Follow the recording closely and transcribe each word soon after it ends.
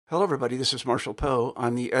Hello, everybody. This is Marshall Poe.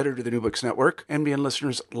 I'm the editor of the New Books Network. NBN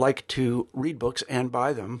listeners like to read books and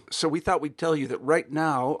buy them. So we thought we'd tell you that right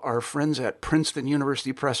now, our friends at Princeton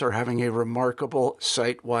University Press are having a remarkable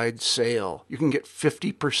site-wide sale. You can get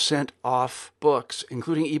 50% off books,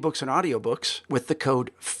 including ebooks and audiobooks, with the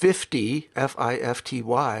code 50,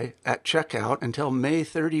 F-I-F-T-Y, at checkout until May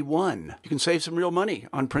 31. You can save some real money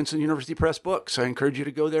on Princeton University Press books. I encourage you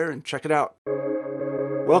to go there and check it out.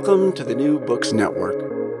 Welcome to the New Books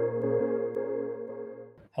Network.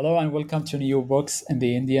 Hello and welcome to New Books in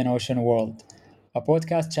the Indian Ocean World, a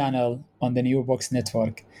podcast channel on the New Books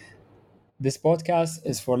Network. This podcast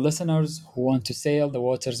is for listeners who want to sail the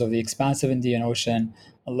waters of the expansive Indian Ocean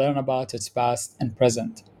and learn about its past and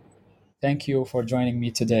present. Thank you for joining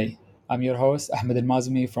me today. I'm your host, Ahmed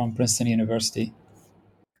Al-Mazmi from Princeton University.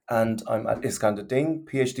 And I'm Iskander Ding,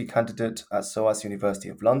 PhD candidate at SOAS University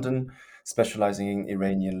of London, specializing in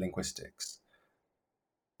Iranian linguistics.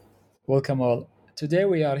 Welcome all. Today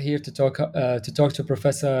we are here to talk to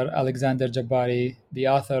Professor Alexander Jabbari, the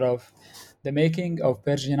author of The Making of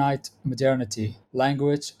Persianate Modernity,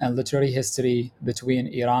 Language and Literary History Between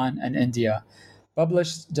Iran and India,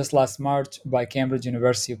 published just last March by Cambridge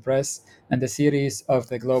University Press and the series of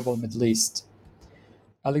the Global Middle East.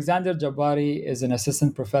 Alexander Jabbari is an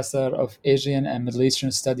assistant professor of Asian and Middle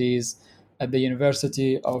Eastern Studies at the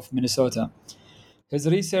University of Minnesota. His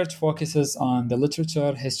research focuses on the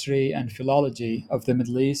literature, history, and philology of the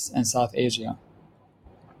Middle East and South Asia.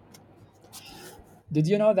 Did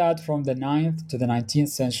you know that from the 9th to the 19th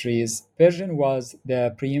centuries, Persian was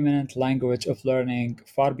the preeminent language of learning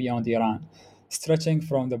far beyond Iran, stretching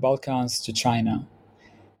from the Balkans to China?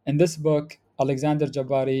 In this book, Alexander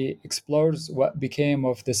Jabbari explores what became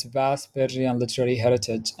of this vast Persian literary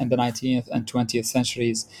heritage in the 19th and 20th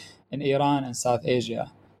centuries in Iran and South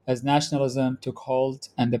Asia, as nationalism took hold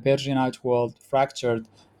and the Persianate world fractured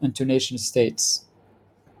into nation states.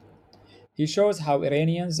 He shows how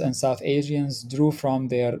Iranians and South Asians drew from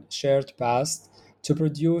their shared past to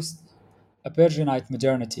produce a Persianate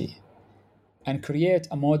modernity and create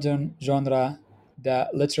a modern genre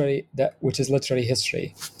which is literary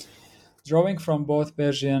history. Drawing from both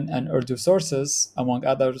Persian and Urdu sources, among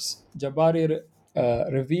others, Jabbari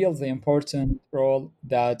revealed the important role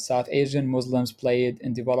that South Asian Muslims played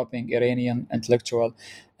in developing Iranian intellectual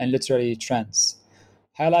and literary trends,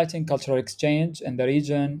 highlighting cultural exchange in the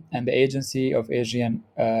region and the agency of Asian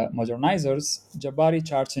modernizers. Jabbari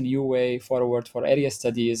charts a new way forward for area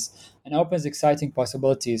studies and opens exciting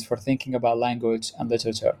possibilities for thinking about language and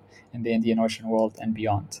literature in the Indian Ocean world and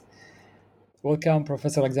beyond. Welcome,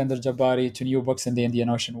 Professor Alexander Jabbari, to New Books in the Indian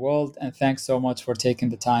Ocean World, and thanks so much for taking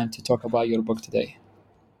the time to talk about your book today.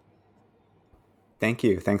 Thank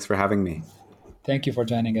you. Thanks for having me. Thank you for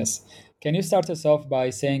joining us. Can you start us off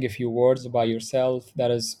by saying a few words about yourself?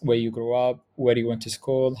 That is, where you grew up, where you went to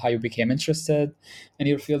school, how you became interested in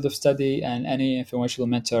your field of study, and any influential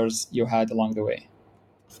mentors you had along the way.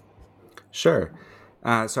 Sure.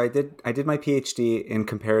 So I did my PhD in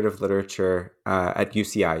comparative literature at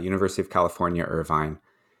UCI, University of California, Irvine.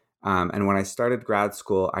 And when I started grad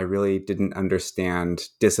school, I really didn't understand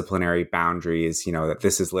disciplinary boundaries, that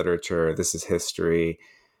this is literature, this is history.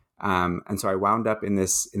 And so I wound up in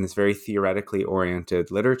this very theoretically oriented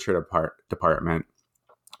literature department.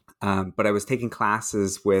 But I was taking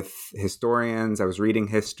classes with historians. I was reading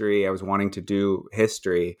history. I was wanting to do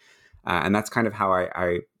history. And that's kind of how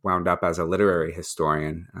I wound up as a literary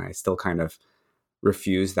historian. I still kind of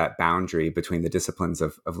refuse that boundary between the disciplines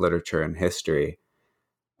of literature and history.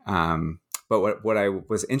 But what I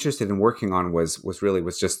was interested in working on was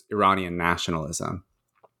just Iranian nationalism.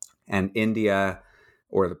 And India,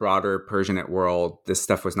 or the broader Persianate world, this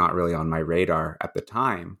stuff was not really on my radar at the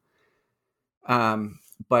time.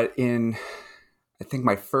 But in, I think,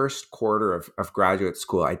 my first quarter of graduate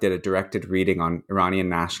school, I did a directed reading on Iranian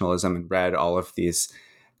nationalism and read all of these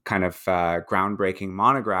kind of groundbreaking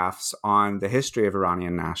monographs on the history of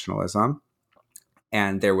Iranian nationalism.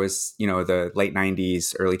 And there was, the late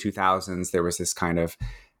 90s, early 2000s, there was this kind of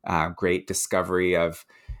great discovery of,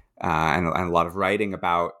 and a lot of writing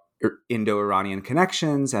about Indo-Iranian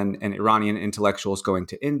connections and Iranian intellectuals going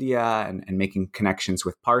to India and making connections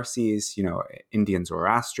with Parsis, Indian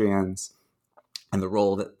Zoroastrians, and the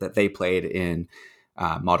role that they played in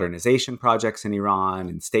modernization projects in Iran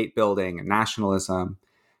and state building and nationalism.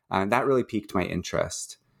 And that really piqued my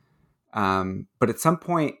interest. But at some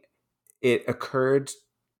point, it occurred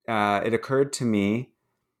to me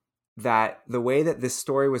that the way that this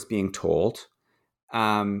story was being told,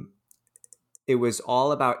 it was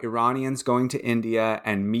all about Iranians going to India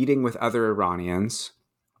and meeting with other Iranians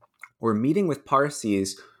or meeting with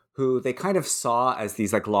Parsis who they kind of saw as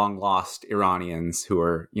these like long lost Iranians who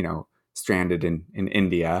were, stranded in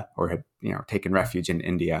India or had, taken refuge in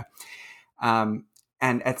India. And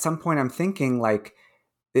at some point I'm thinking, like,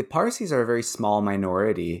 the Parsis are a very small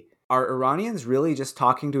minority. Are Iranians really just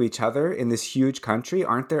talking to each other in this huge country?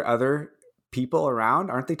 Aren't there other people around?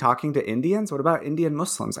 Aren't they talking to Indians? What about Indian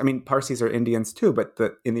Muslims? I mean, Parsis are Indians too, but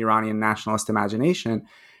in the Iranian nationalist imagination,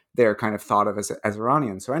 they're kind of thought of as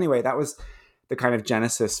Iranians. So anyway, that was the kind of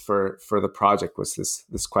genesis for the project, was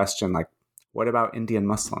this question, like, what about Indian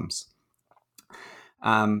Muslims?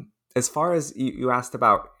 As far as you asked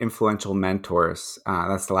about influential mentors,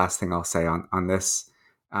 that's the last thing I'll say on this.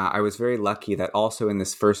 I was very lucky that also in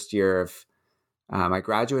this first year of my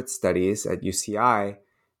graduate studies at UCI,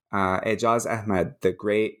 Ejaz Ahmed, the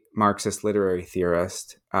great Marxist literary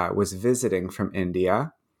theorist, was visiting from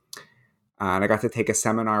India. And I got to take a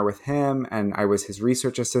seminar with him, and I was his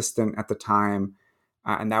research assistant at the time.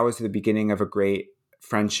 And that was the beginning of a great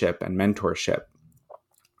friendship and mentorship.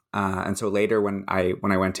 And so later, when I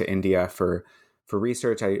went to India for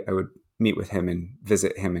research, I would meet with him and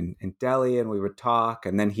visit him in Delhi, and we would talk.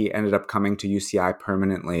 And then he ended up coming to UCI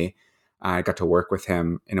permanently. I got to work with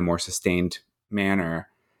him in a more sustained manner.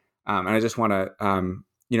 And I just want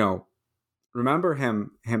to, remember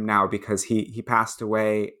him now, because he passed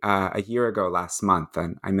away a year ago last month,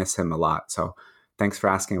 and I miss him a lot. So thanks for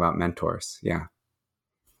asking about mentors. Yeah.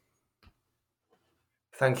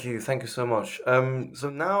 Thank you so much. So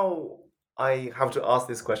now I have to ask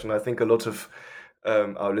this question. I think a lot of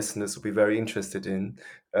our listeners will be very interested in,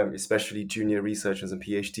 especially junior researchers and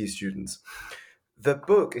PhD students. The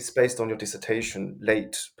book is based on your dissertation,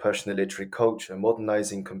 Late Persian Literary Culture,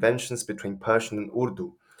 Modernizing Conventions Between Persian and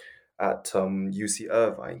Urdu, at UC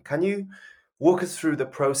Irvine. Can you walk us through the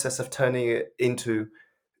process of turning it into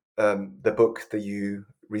the book that you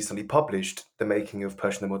recently published, The Making of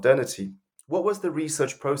Persian Modernity? What was the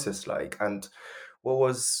research process like, and what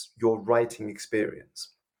was your writing experience?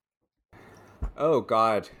 Oh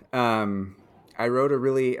God. I wrote a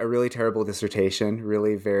really terrible dissertation,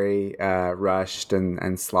 really very rushed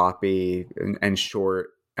and sloppy and short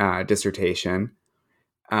dissertation.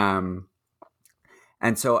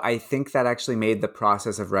 And so I think that actually made the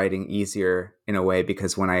process of writing easier in a way,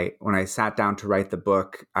 because when I sat down to write the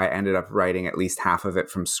book, I ended up writing at least half of it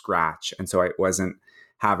from scratch. And so I wasn't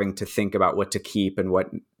having to think about what to keep and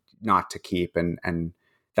what not to keep and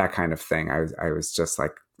that kind of thing. I was just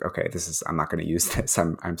like, okay, I'm not going to use this.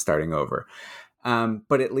 I'm starting over.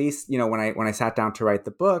 But at least, when I sat down to write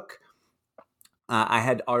the book, I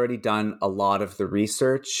had already done a lot of the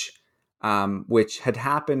research, which had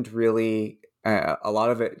happened really. A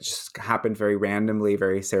lot of it just happened very randomly,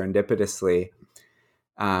 very serendipitously.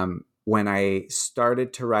 When I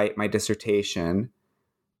started to write my dissertation,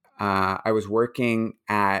 I was working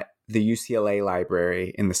at the UCLA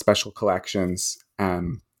library in the special collections,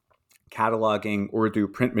 cataloging Urdu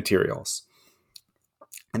print materials.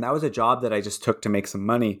 And that was a job that I just took to make some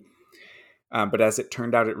money. But as it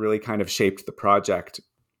turned out, it really kind of shaped the project.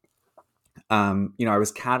 I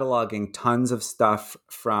was cataloging tons of stuff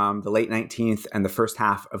from the late 19th and the first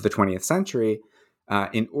half of the 20th century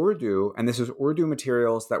in Urdu. And this was Urdu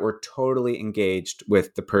materials that were totally engaged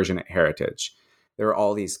with the Persianate heritage. There were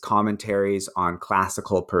all these commentaries on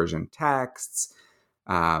classical Persian texts,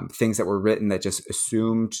 things that were written that just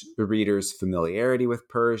assumed the reader's familiarity with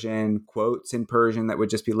Persian, quotes in Persian that would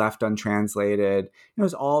just be left untranslated. It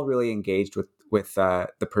was all really engaged with the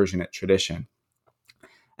Persianate tradition.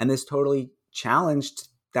 And this totally challenged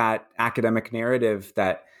that academic narrative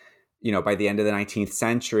that, by the end of the 19th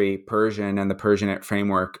century, Persian and the Persianate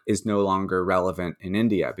framework is no longer relevant in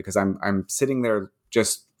India, because I'm sitting there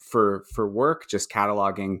just for work, just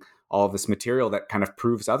cataloging all of this material that kind of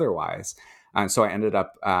proves otherwise. And so I ended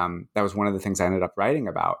up, that was one of the things I ended up writing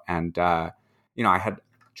about. And, I had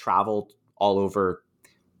traveled all over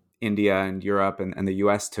India and Europe and the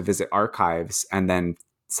US to visit archives. And then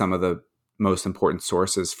some of the most important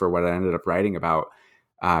sources for what I ended up writing about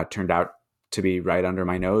turned out to be right under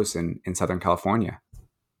my nose in Southern California.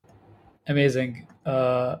 Amazing.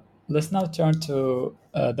 Let's now turn to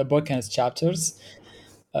the book and its chapters.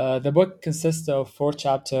 The book consists of 4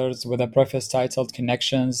 chapters with a preface titled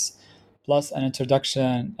Connections, plus an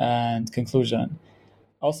introduction and conclusion.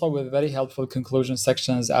 Also with very helpful conclusion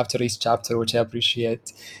sections after each chapter, which I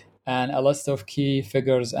appreciate, and a list of key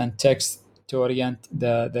figures and text to orient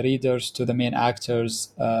the readers to the main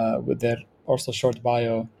actors with their also short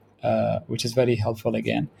bio, which is very helpful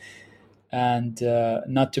again. And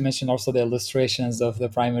not to mention also the illustrations of the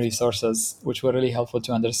primary sources, which were really helpful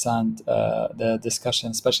to understand the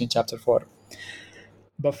discussion, especially in chapter 4.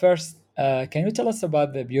 But first, Can you tell us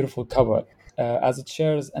about the beautiful cover, as it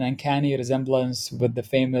shares an uncanny resemblance with the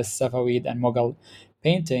famous Safavid and Mughal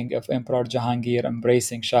painting of Emperor Jahangir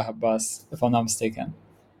embracing Shah Abbas, if I'm not mistaken?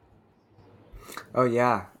 Oh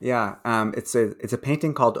yeah, yeah. It's a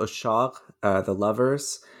painting called Oshag, the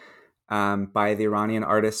Lovers, by the Iranian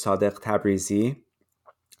artist Sadiq Tabrizi.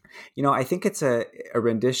 I think it's a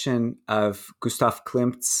rendition of Gustav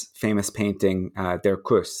Klimt's famous painting, Der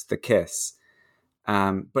Kuss, the Kiss.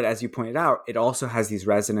 But as you pointed out, it also has these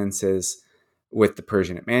resonances with the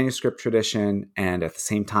Persianate manuscript tradition, and at the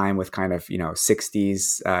same time with kind of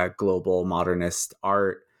 60s global modernist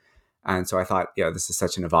art. And so I thought, this is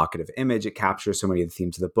such an evocative image. It captures so many of the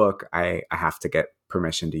themes of the book. I have to get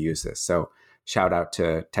permission to use this. So shout out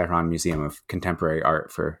to Tehran Museum of Contemporary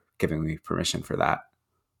Art for giving me permission for that.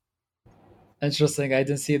 Interesting. I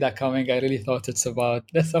didn't see that coming. I really thought it's about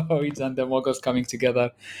the Safavids and the Mughals coming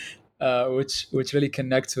together, which really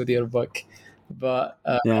connects with your book. But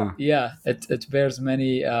Yeah. yeah, it bears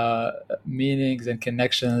many meanings and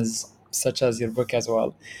connections, such as your book as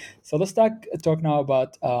well. So let's talk now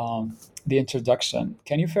about the introduction.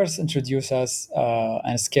 Can you first introduce us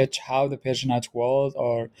and sketch how the Persianate world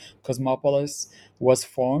or cosmopolis was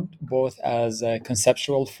formed, both as a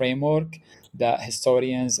conceptual framework that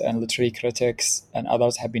historians and literary critics and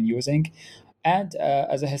others have been using, and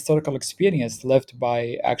as a historical experience lived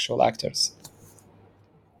by actual actors?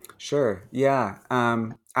 Sure. Yeah.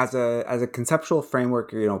 As a conceptual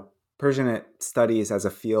framework, Persianate studies as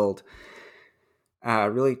a field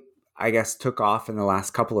really, I guess, took off in the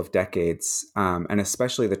last couple of decades, and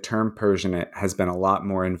especially the term Persianate has been a lot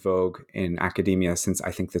more in vogue in academia since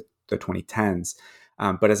I think the 2010s.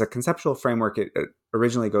 But as a conceptual framework, it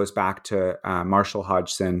originally goes back to Marshall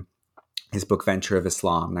Hodgson, his book Venture of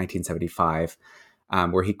Islam, 1975,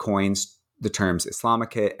 where he coins the terms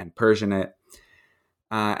Islamicate and Persianate.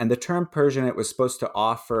 And the term Persianate was supposed to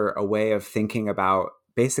offer a way of thinking about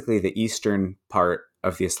basically the eastern part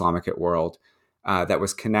of the Islamicate world that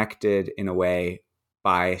was connected in a way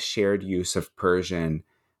by shared use of Persian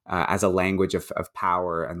as a language of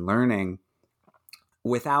power and learning,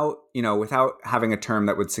 without having a term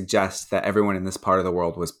that would suggest that everyone in this part of the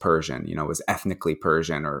world was Persian, was ethnically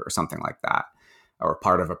Persian or something like that, or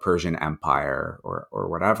part of a Persian empire or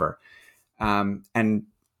whatever. And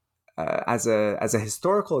as a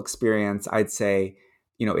historical experience, I'd say,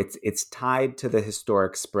 it's tied to the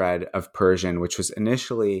historic spread of Persian, which was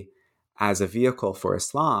initially as a vehicle for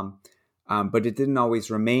Islam, but it didn't always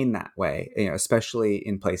remain that way, especially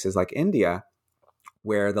in places like India,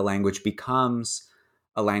 where the language becomes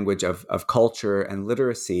a language of culture and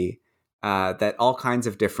literacy that all kinds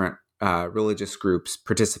of different religious groups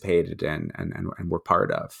participated in and were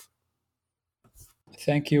part of.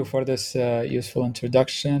 Thank you for this useful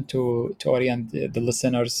introduction to orient the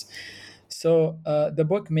listeners. So, the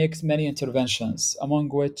book makes many interventions, among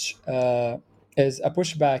which is a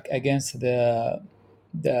pushback against the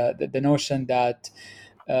notion that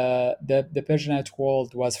the Persianate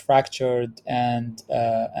world was fractured, and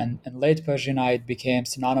late Persianate became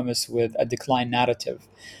synonymous with a decline narrative,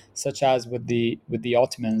 such as with the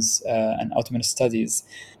Ottomans and Ottoman studies.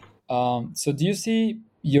 So, do you see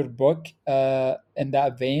your book in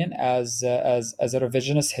that vein as a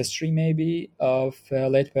revisionist history, maybe, of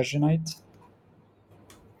late Persianate?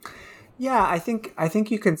 Yeah, I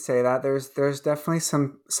think you can say that. There's definitely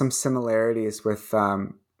some similarities with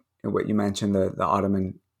what you mentioned, the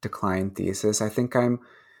Ottoman decline thesis. I think I'm,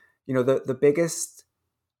 the biggest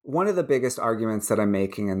one of the biggest arguments that I'm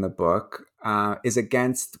making in the book is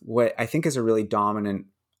against what I think is a really dominant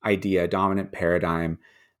idea, dominant paradigm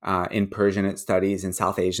in Persianate studies, in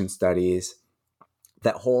South Asian studies,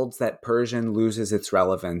 that holds that Persian loses its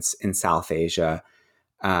relevance in South Asia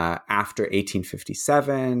after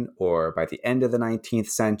 1857 or by the end of the 19th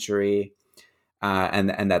century,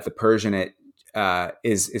 and that the Persianate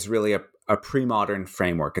is really a pre-modern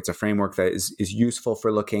framework. It's a framework that is useful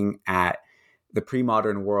for looking at the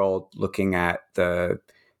pre-modern world, looking at the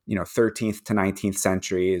 13th to 19th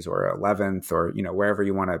centuries or 11th or wherever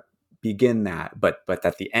you want to begin that, but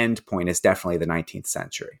that the end point is definitely the 19th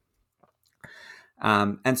century.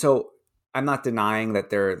 And so I'm not denying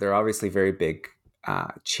that there are obviously very big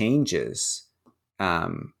changes.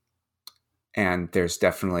 And there's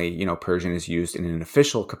definitely, Persian is used in an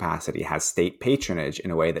official capacity, has state patronage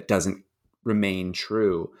in a way that doesn't remain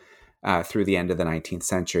true through the end of the 19th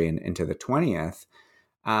century and into the 20th.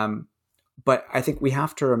 But I think we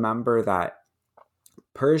have to remember that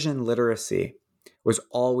Persian literacy was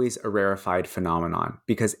always a rarefied phenomenon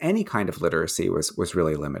because any kind of literacy was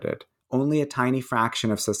really limited. Only a tiny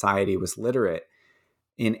fraction of society was literate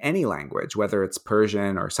in any language, whether it's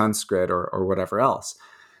Persian or Sanskrit or whatever else.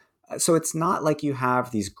 So it's not like you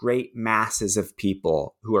have these great masses of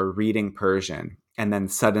people who are reading Persian and then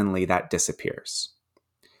suddenly that disappears.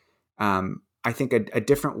 I think a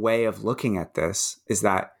different way of looking at this is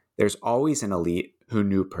that there's always an elite who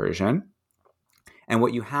knew Persian. And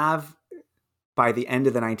what you have by the end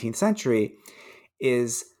of the 19th century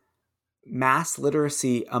is mass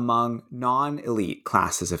literacy among non-elite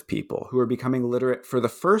classes of people who are becoming literate for the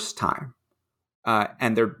first time.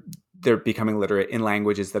 And they're becoming literate in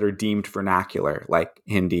languages that are deemed vernacular, like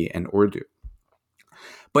Hindi and Urdu.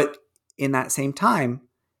 But in that same time,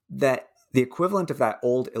 that the equivalent of that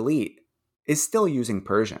old elite is still using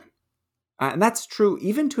Persian. And that's true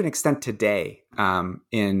even to an extent today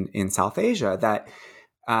in South Asia, that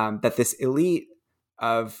this elite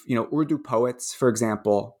of Urdu poets, for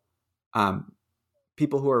example,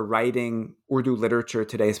 people who are writing Urdu literature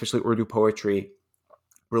today, especially Urdu poetry,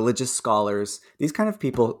 religious scholars, these kind of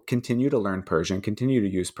people continue to learn Persian, continue to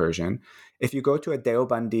use Persian. If you go to a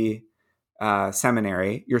Deobandi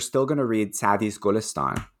seminary, you're still going to read Sadi's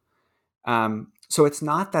Gulistan. So it's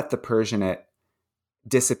not that the Persianate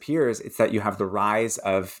disappears, it's that you have the rise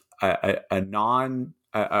of a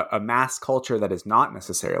mass culture that is not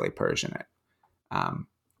necessarily Persianate.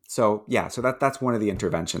 So that's one of the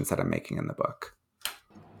interventions that I'm making in the book.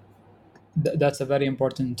 That's a very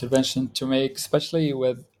important intervention to make, especially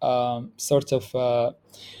with sort of,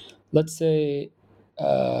 let's say,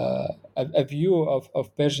 a view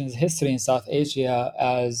of Persian's history in South Asia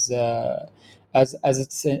as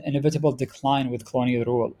its inevitable decline with colonial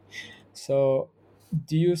rule. So,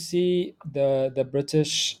 do you see the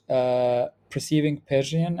British perceiving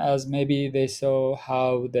Persian as maybe they saw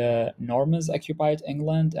how the Normans occupied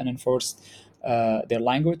England and enforced their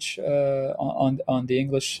language on the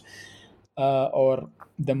English, or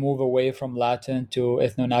the move away from Latin to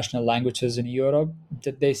ethno-national languages in Europe?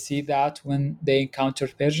 Did they see that when they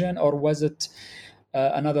encountered Persian, or was it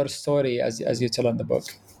another story as you tell in the book?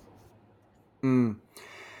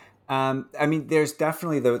 I mean, there's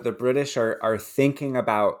definitely the British are thinking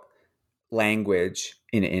about language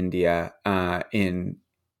in India in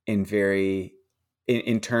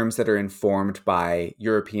terms that are informed by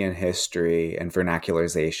European history and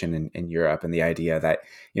vernacularization in Europe, and the idea that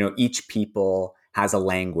each people has a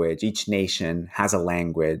language, each nation has a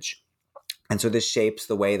language, and so this shapes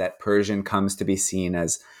the way that Persian comes to be seen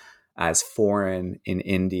as foreign in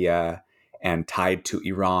India and tied to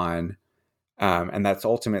Iran. And that's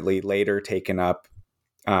ultimately later taken up.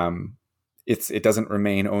 It doesn't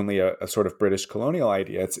remain only a sort of British colonial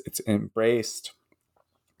idea. It's embraced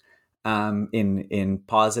in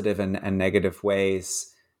positive and negative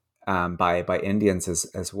ways by Indians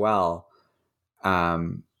as well.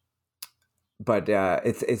 But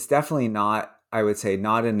it's definitely not, I would say,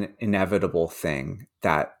 not an inevitable thing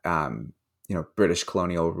that British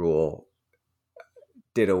colonial rule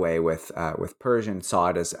did away with Persian, saw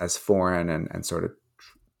it as foreign and sort of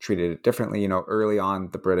treated it differently. Early on,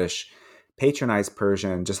 the British patronized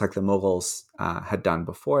Persian, just like the Mughals had done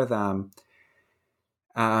before them.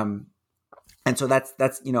 And so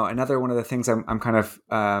that's another one of the things I'm kind of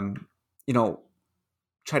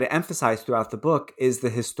try to emphasize throughout the book is the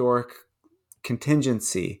historic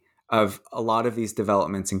contingency of a lot of these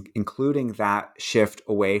developments, including that shift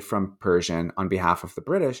away from Persian on behalf of the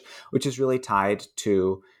British, which is really tied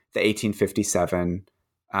to the 1857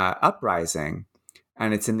 uprising.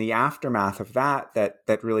 And it's in the aftermath of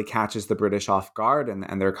that really catches the British off guard,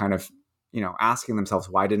 and they're kind of, asking themselves,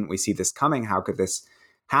 why didn't we see this coming? How could this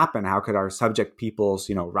happen? How could our subject peoples,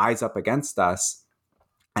 rise up against us?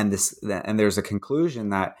 And there's a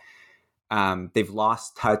conclusion that they've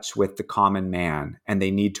lost touch with the common man, and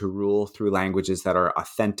they need to rule through languages that are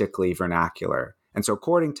authentically vernacular. And so,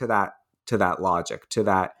 according to that logic, to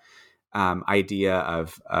that idea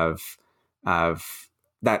of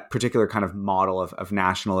that particular kind of model of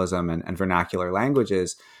nationalism and vernacular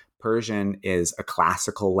languages, Persian is a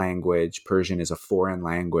classical language. Persian is a foreign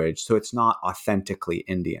language, so it's not authentically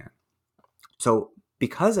Indian. So,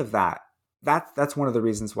 because of that, that's one of the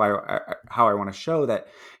reasons why how I want to show that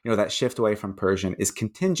that shift away from Persian is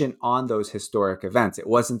contingent on those historic events. It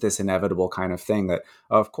wasn't this inevitable kind of thing that,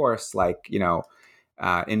 of course,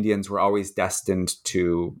 Indians were always destined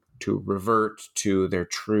to revert to their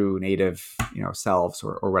true native selves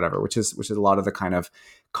or whatever, which is a lot of the kind of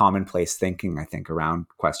commonplace thinking, I think, around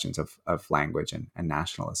questions of language and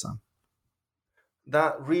nationalism.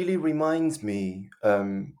 That really reminds me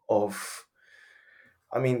of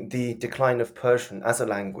the decline of Persian as a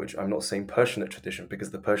language. I'm not saying Persianate tradition,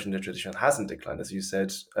 because the Persianate tradition hasn't declined, as you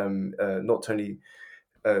said. Not only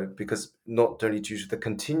because not only due to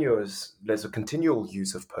there's a continual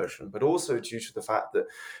use of Persian, but also due to the fact that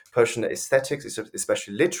Persian aesthetics,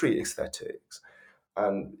 especially literary aesthetics,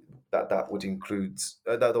 and that would include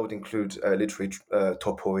literary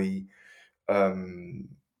topoi, um,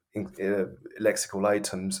 lexical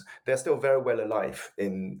items. They're still very well alive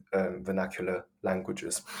in vernacular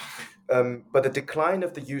languages. But the decline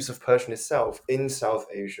of the use of Persian itself in South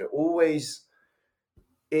Asia always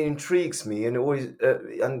intrigues me, and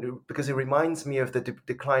because it reminds me of the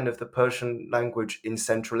decline of the Persian language in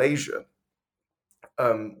Central Asia,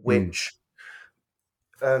 which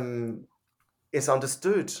is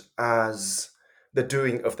understood as the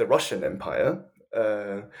doing of the Russian Empire,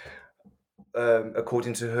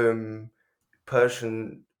 according to whom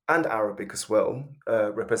Persian and Arabic as well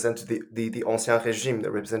represented the ancien régime,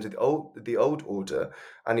 that represented the old order,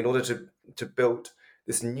 and in order to build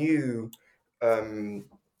this new,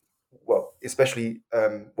 especially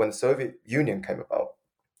when the Soviet Union came about,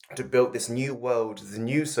 to build this new world, the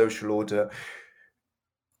new social order,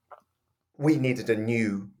 we needed a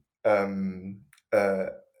new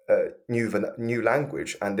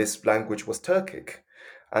language, and this language was Turkic,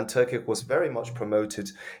 and Turkic was very much promoted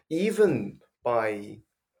even by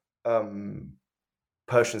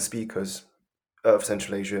Persian speakers of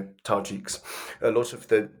Central Asia, Tajiks. A lot of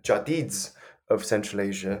the Jadids of Central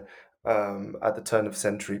Asia at the turn of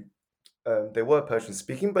century, they were Persian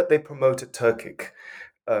speaking, but they promoted Turkic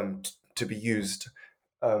to be used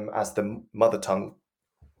as the mother tongue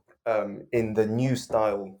in the new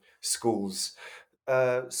style schools.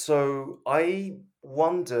 So I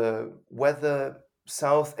wonder whether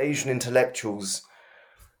South Asian intellectuals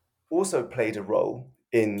also played a role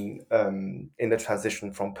in the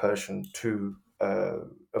transition from Persian to a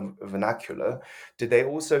vernacular. Did they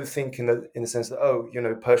also think in the sense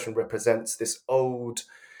that Persian represents this old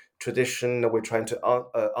tradition that we're trying to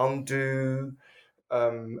undo,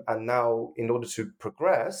 and now in order to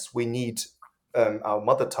progress, we need our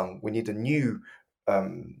mother tongue. We need a new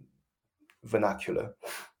vernacular.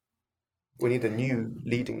 We need a new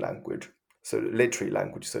leading language, so literary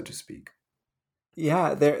language, so to speak.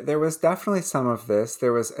 Yeah, there was definitely some of this.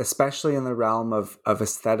 There was, especially in the realm of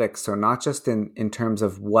aesthetics, so not just in terms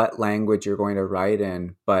of what language you're going to write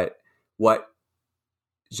in, but what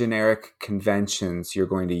generic conventions you're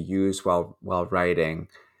going to use while writing.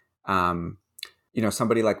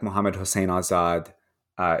 Somebody like Mohammad Hossein Azad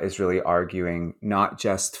is really arguing not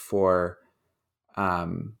just for,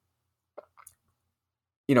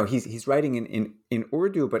 he's writing in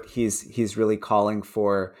Urdu, but he's really calling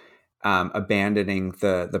for abandoning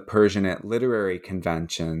the Persianate literary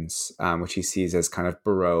conventions, which he sees as kind of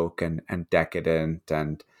Baroque and decadent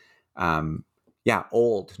and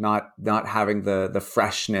old, not having the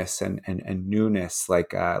freshness and newness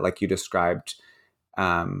like you described,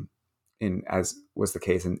 as was the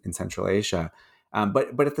case in Central Asia.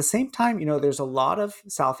 But at the same time, there's a lot of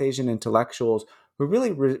South Asian intellectuals who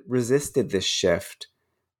really resisted this shift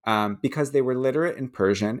because they were literate in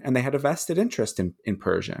Persian and they had a vested interest in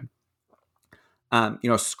Persian.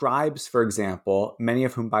 Scribes, for example, many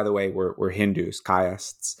of whom, by the way, were Hindus,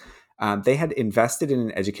 Kayasths, they had invested in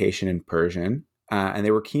an education in Persian, and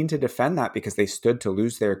they were keen to defend that because they stood to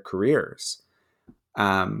lose their careers.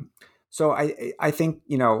 So I think,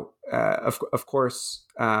 of course,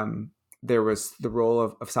 there was the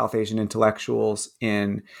role of South Asian intellectuals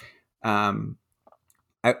in on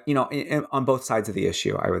both sides of the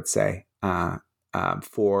issue, I would say.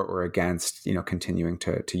 For or against, continuing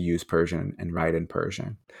to use Persian and write in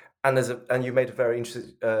Persian. And you made a very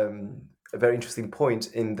interesting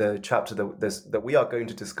point in the chapter that we are going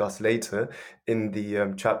to discuss later, in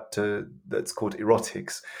the chapter that's called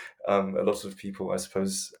Erotics. A lot of people, I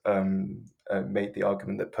suppose, made the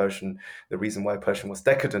argument that the reason why Persian was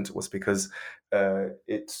decadent was because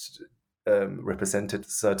it represented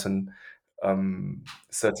certain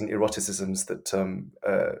eroticisms that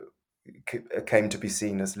came to be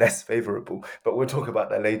seen as less favorable, but we'll talk about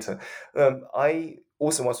that later. I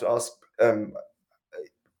also want to ask,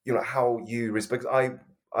 how you respect. I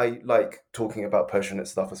like talking about Persianate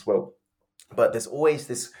stuff as well, but there's always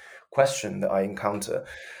this question that I encounter.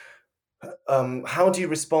 How do you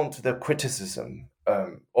respond to the criticism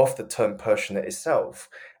of the term Persianate itself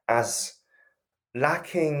as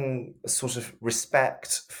lacking a sort of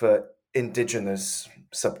respect for indigenous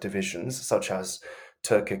subdivisions such as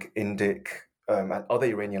Turkic, Indic, and other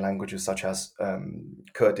Iranian languages such as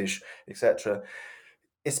Kurdish, etc.,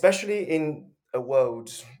 especially in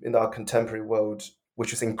our contemporary world,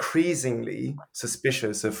 which is increasingly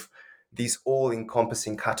suspicious of these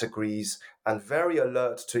all-encompassing categories and very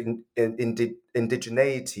alert to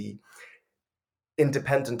indigeneity,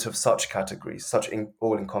 independent of such categories, such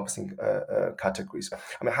all-encompassing categories.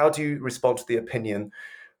 I mean, how do you respond to the opinion,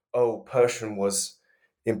 oh, Persian was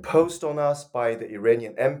imposed on us by the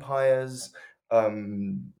Iranian empires?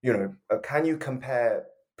 Can you compare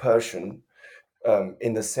Persian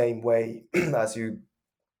in the same way as you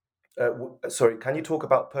can you talk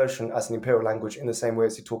about Persian as an imperial language in the same way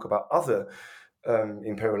as you talk about other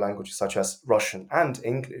imperial languages such as Russian and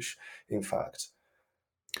English, in fact?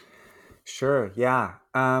 Sure. Yeah.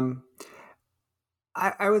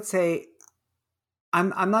 I would say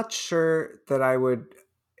I'm not sure that I would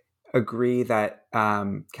agree that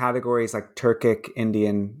categories like Turkic,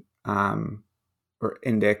 Indian, or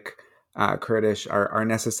Indic, Kurdish are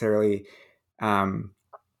necessarily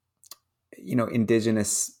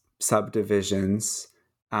indigenous subdivisions.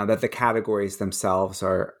 That the categories themselves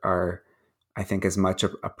are I think as much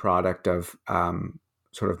a product of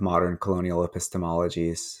sort of modern colonial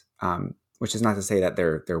epistemologies, which is not to say that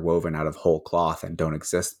they're woven out of whole cloth and don't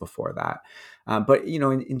exist before that. But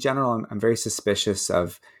in general, I'm very suspicious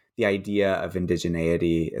of the idea of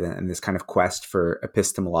indigeneity and this kind of quest for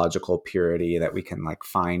epistemological purity, that we can like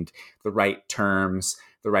find the right terms,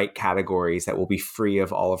 the right categories that will be free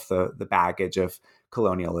of all of the baggage of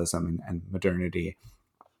colonialism and modernity.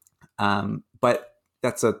 But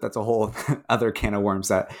that's a whole other can of worms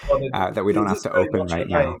that we don't have to open right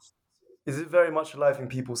now. Is it very much alive in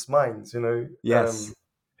people's minds? Yes.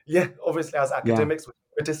 Obviously, as academics, we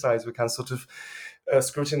criticize, we can sort of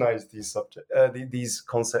scrutinize these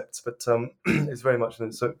concepts, but it's very much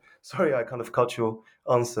so. Sorry, I kind of cut your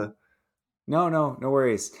answer. No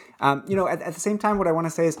worries. At the same time, what I want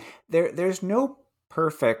to say is there's no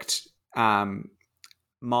perfect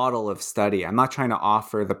model of study. I'm not trying to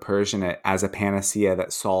offer the Persianate as a panacea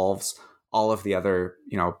that solves all of the other,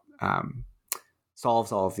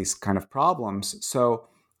 solves all of these kind of problems. So,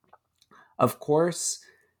 of course,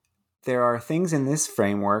 there are things in this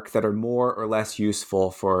framework that are more or less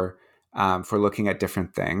useful for looking at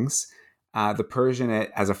different things. The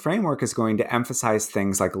Persianate as a framework is going to emphasize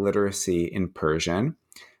things like literacy in Persian.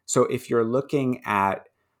 So if you're looking at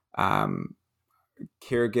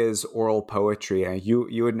Kyrgyz oral poetry,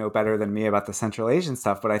 you would know better than me about the Central Asian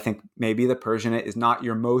stuff, but I think maybe the Persianate is not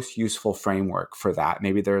your most useful framework for that.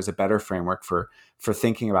 Maybe there is a better framework for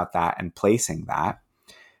thinking about that and placing that.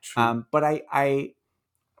 But I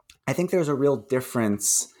think there's a real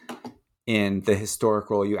difference in the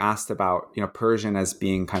historic role. You asked about, Persian as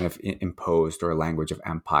being kind of imposed or a language of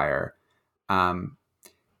empire.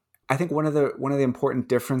 I think one of the important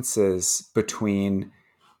differences between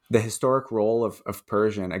the historic role of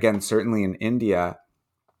Persian, again, certainly in India,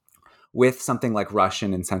 with something like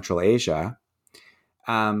Russian in Central Asia,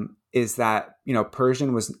 is that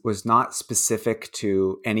Persian was not specific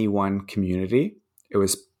to any one community. It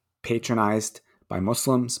was patronized by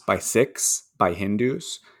Muslims, by Sikhs, by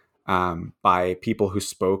Hindus, by people who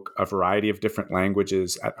spoke a variety of different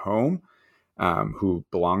languages at home, who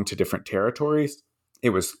belonged to different territories. It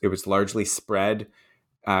was largely spread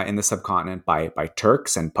in the subcontinent by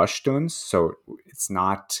Turks and Pashtuns. So it's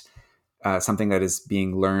not something that is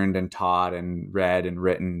being learned and taught and read and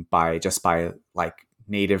written by like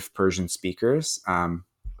native Persian speakers.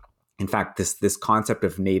 In fact, this concept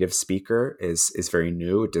of native speaker is very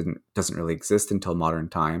new. It doesn't really exist until modern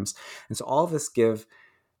times. And so all of this give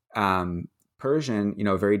Persian,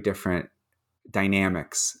 very different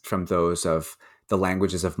dynamics from those of the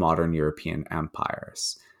languages of modern European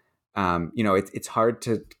empires. It's hard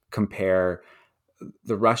to compare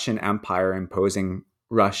the Russian Empire imposing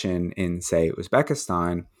Russian in, say,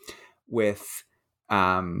 Uzbekistan with,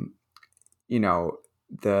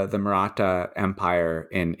 the Maratha Empire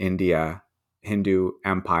in India, Hindu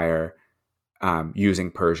Empire,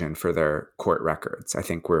 using Persian for their court records. I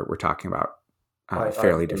think we're talking about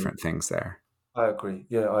fairly different things there. I agree.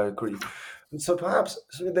 Yeah, I agree. So perhaps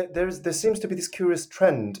there seems to be this curious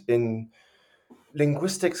trend in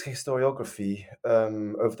linguistics historiography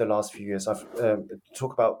over the last few years. I've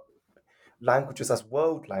talk about languages as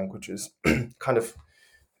world languages, kind of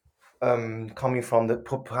coming from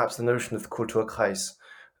perhaps the notion of Kulturkreis.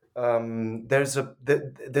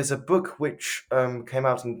 There's a book which came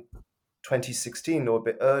out in 2016 or a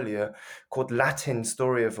bit earlier called Latin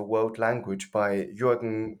Story of a World Language by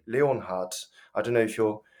Jürgen Leonhardt. I don't know if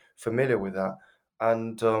you're familiar with that.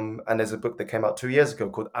 And there's a book that came out 2 years ago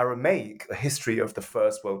called Aramaic, A History of the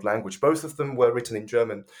First World Language. Both of them were written in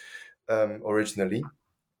German originally.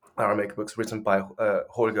 Aramaic books written by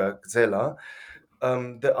Holger Gzeller.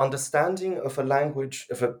 The understanding of a language,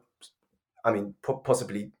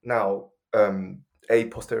 possibly now a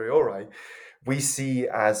posteriori, we see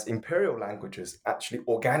as imperial languages actually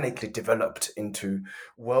organically developed into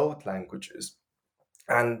world languages.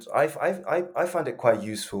 And I find it quite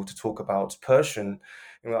useful to talk about Persian.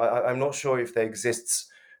 I'm not sure if there exists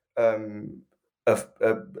um,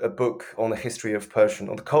 a book on the history of Persian,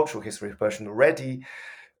 on the cultural history of Persian already,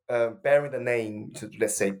 bearing the name to,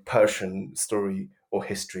 let's say, Persian story or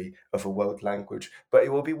history of a world language. But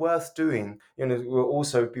it will be worth doing. It will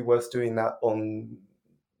also be worth doing that on,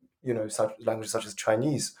 such languages such as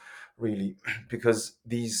Chinese, really, because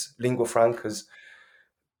these lingua francas,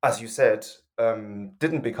 as you said,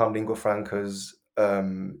 didn't become lingua francas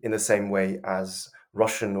in the same way as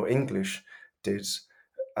Russian or English did.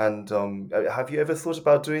 And have you ever thought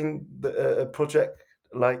about doing a project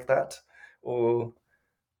like that? Or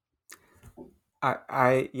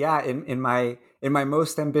yeah, in my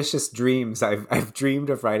most ambitious dreams, I've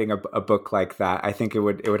dreamed of writing a book like that. I think it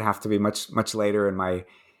would have to be much later in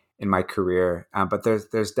my career. But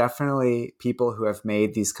there's definitely people who have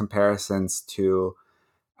made these comparisons to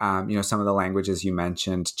some of the languages you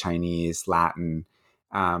mentioned, Chinese, Latin.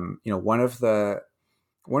 One of the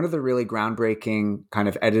really groundbreaking kind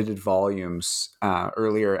of edited volumes,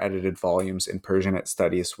 earlier edited volumes in Persianate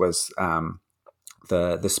studies was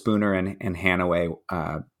the Spooner and Hanaway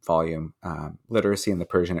volume, Literacy in the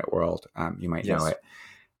Persianate World. You might know Yes. it.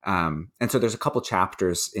 And so there's a couple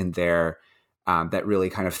chapters in there that really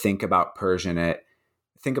kind of think about the Persianate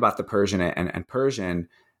and Persian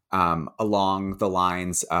along the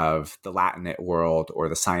lines of the Latinate world or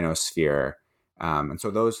the Sinosphere. And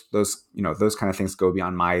so those kind of things go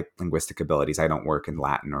beyond my linguistic abilities. I don't work in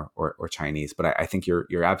Latin or Chinese, but I think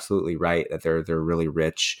you're absolutely right that there are really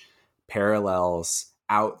rich parallels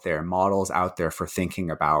out there, models out there for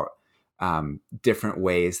thinking about different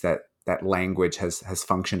ways that language has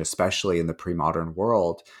functioned, especially in the pre-modern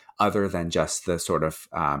world, other than just the sort of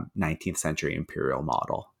 19th century imperial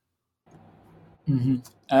model. Mm-hmm.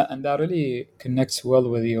 And that really connects well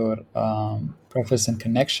with your preface and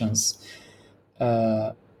connections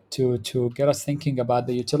to get us thinking about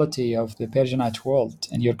the utility of the Persianate world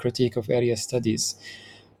and your critique of area studies.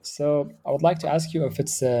 So I would like to ask you if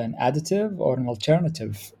it's an additive or an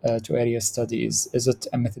alternative to area studies. Is it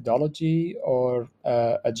a methodology or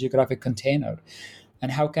a geographic container?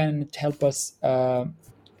 And how can it help us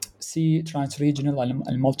see transregional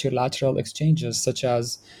and multilateral exchanges, such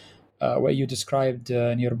as what you described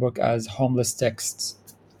in your book as homeless texts?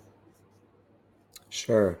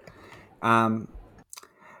 Sure. I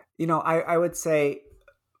would say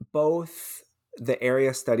both the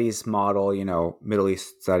area studies model, Middle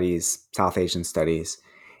East studies, South Asian studies,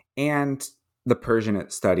 and the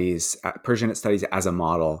Persianate studies as a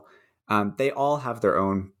model, they all have their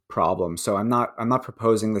own problems. So I'm not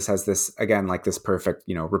proposing this as this, again, like this perfect,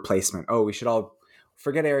 replacement. Oh, we should all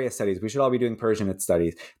forget area studies. We should all be doing Persianate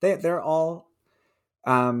studies. They're all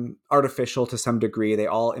artificial to some degree. They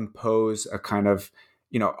all impose a kind of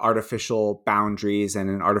artificial boundaries and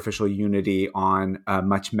an artificial unity on a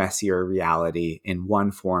much messier reality in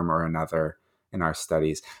one form or another in our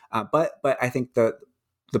studies. But I think the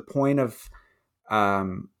point of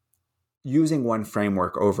using one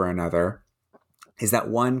framework over another is that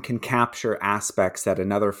one can capture aspects that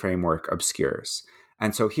another framework obscures.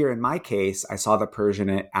 And so here in my case, I saw the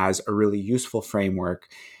Persianate as a really useful framework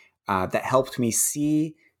that helped me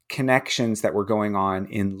see connections that were going on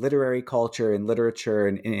in literary culture, in literature,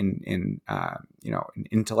 and in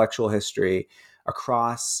intellectual history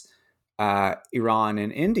across Iran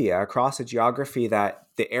and India, across a geography that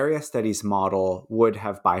the area studies model would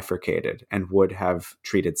have bifurcated and would have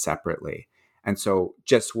treated separately. And so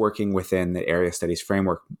just working within the area studies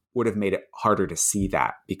framework would have made it harder to see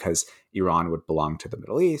that, because Iran would belong to the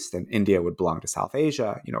Middle East and India would belong to South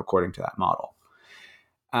Asia, according to that model.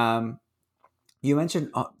 You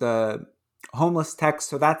mentioned the homeless text,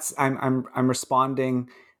 so that's I'm responding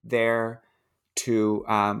there to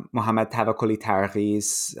Mohammad Tavakkoli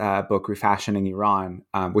Tariqi's book Refashioning Iran,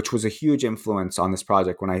 which was a huge influence on this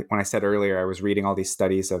project. When I said earlier I was reading all these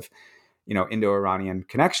studies of Indo-Iranian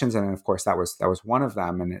connections, and of course that was one of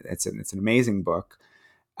them, and it's an amazing book.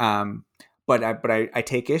 But I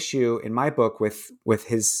take issue in my book with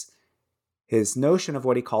his notion of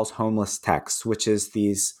what he calls homeless texts, which is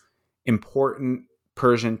these important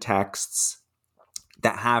Persian texts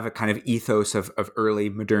that have a kind of ethos of early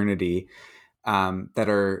modernity, that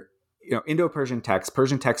are Indo-Persian texts,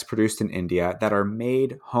 Persian texts produced in India that are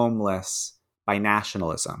made homeless by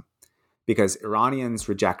nationalism, because Iranians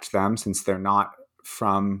reject them since they're not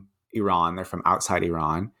from Iran, they're from outside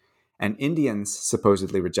Iran. And Indians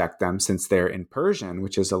supposedly reject them since they're in Persian,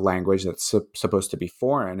 which is a language that's supposed to be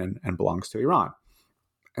foreign and belongs to Iran.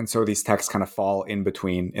 And so these texts kind of fall in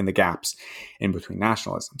the gaps in between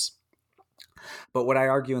nationalisms. But what I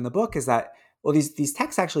argue in the book is that, well, these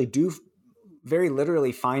texts actually do very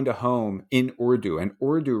literally find a home in Urdu, and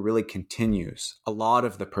Urdu really continues a lot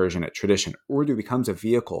of the Persianate tradition. Urdu becomes a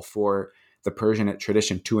vehicle for the Persianate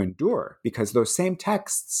tradition to endure, because those same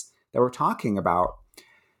texts that we're talking about,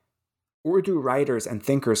 Urdu writers and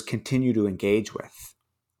thinkers continue to engage with.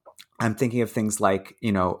 I'm thinking of things like,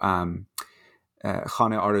 Khane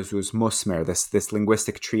Arzu's Musmer, this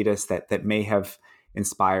linguistic treatise that may have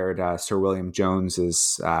inspired Sir William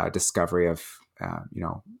Jones's discovery of,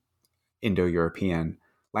 Indo-European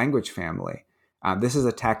language family. This is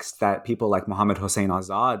a text that people like Muhammad Hussein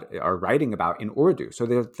Azad are writing about in Urdu. So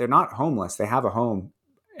they're not homeless. They have a home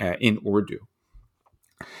in Urdu.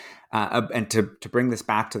 And to bring this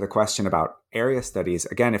back to the question about area studies,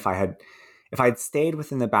 again, if I had stayed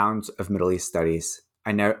within the bounds of Middle East studies,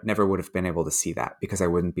 I never would have been able to see that, because I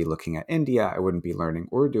wouldn't be looking at India. I wouldn't be learning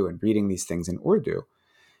Urdu and reading these things in Urdu.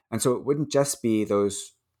 And so it wouldn't just be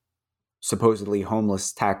those supposedly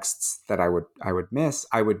homeless texts that I would miss.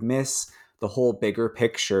 I would miss the whole bigger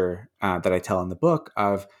picture that I tell in the book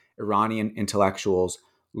of Iranian intellectuals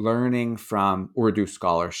learning from Urdu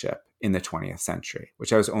scholarship in the 20th century,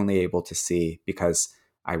 which I was only able to see because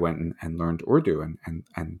I went and learned Urdu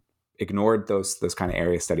and ignored those kind of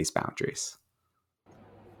area studies boundaries.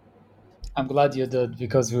 I'm glad you did,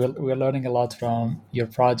 because we're learning a lot from your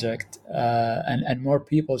project, and more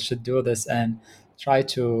people should do this and try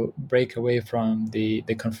to break away from the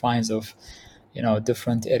confines of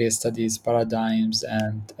different area studies paradigms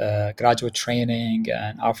and graduate training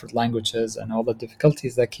and offered languages and all the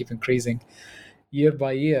difficulties that keep increasing year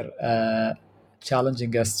by year,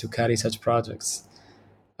 challenging us to carry such projects.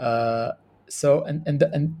 So in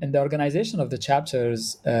the organization of the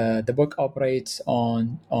chapters, the book operates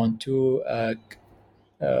on two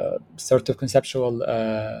sort of conceptual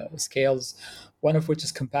scales, one of which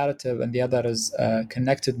is comparative and the other is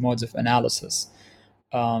connected modes of analysis.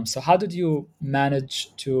 So how did you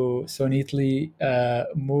manage to so neatly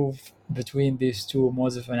move between these two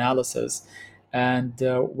modes of analysis? And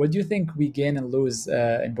what do you think we gain and lose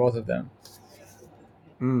in both of them?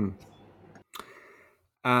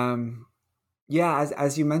 Yeah,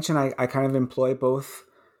 as you mentioned, I kind of employ both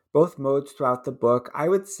modes throughout the book. I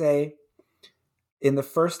would say in the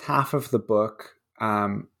first half of the book,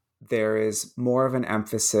 there is more of an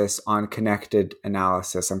emphasis on connected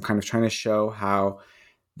analysis. I'm kind of trying to show how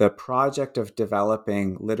the project of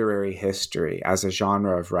developing literary history as a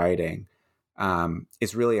genre of writing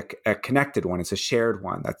is really a connected one. It's a shared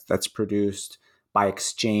one that's produced by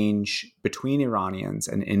exchange between Iranians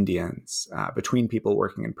and Indians, between people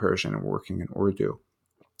working in Persian and working in Urdu.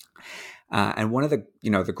 And one of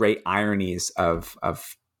the great ironies of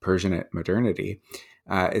Persianate modernity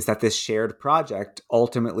is that this shared project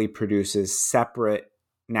ultimately produces separate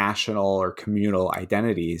national or communal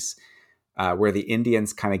identities, where the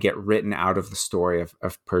Indians kind of get written out of the story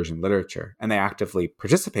of Persian literature, and they actively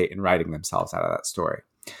participate in writing themselves out of that story.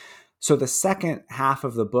 So the second half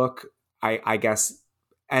of the book, I guess,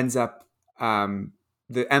 ends up,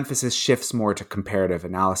 the emphasis shifts more to comparative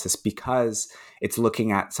analysis, because it's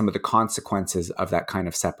looking at some of the consequences of that kind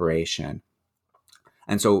of separation.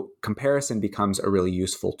 And so comparison becomes a really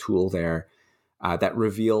useful tool there that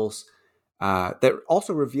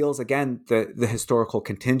also reveals, again, the historical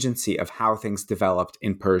contingency of how things developed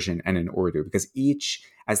in Persian and in Urdu, because each,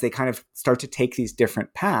 as they kind of start to take these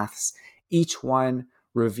different paths, each one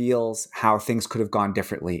reveals how things could have gone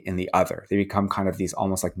differently in the other. They become kind of these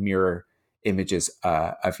almost like mirror images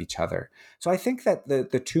of each other. So I think that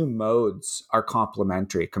the two modes are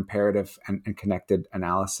complementary, comparative and connected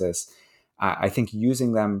analysis. I think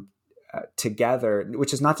using them together,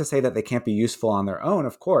 which is not to say that they can't be useful on their own,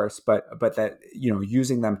 of course, but that,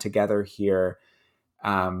 using them together here,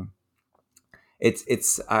 I'm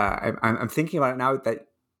thinking about it now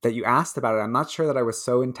that you asked about it. I'm not sure that I was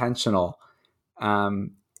so intentional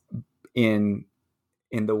in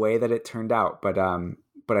the way that it turned out, but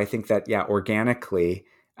I think that, yeah, organically,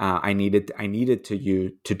 I needed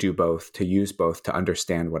to do both, to use both, to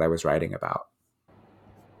understand what I was writing about.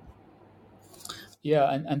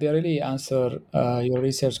 Yeah, and they really answer your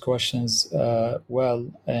research questions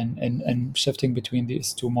well, and shifting between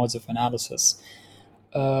these two modes of analysis.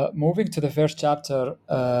 Moving to the first chapter,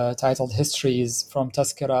 titled Histories from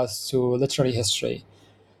Tazkiras to Literary History.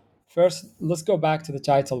 First, let's go back to the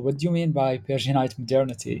title. What do you mean by Persianate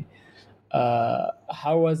modernity?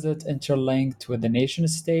 How was it interlinked with the nation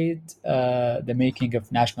state, the making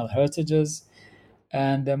of national heritages,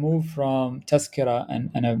 and the move from tazkira, and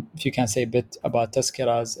if you can say a bit about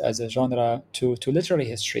tazkiras as a genre, to literary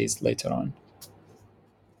histories later on.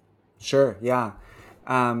 Sure. Yeah.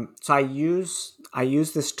 So I use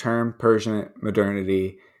this term Persianate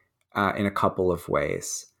modernity in a couple of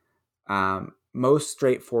ways. Most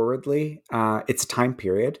straightforwardly, it's a time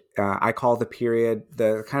period. I call the period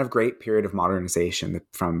the kind of great period of modernization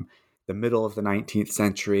from the middle of the 19th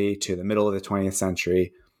century to the middle of the 20th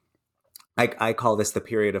century. I call this the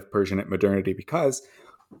period of Persianate modernity because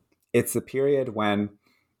it's the period when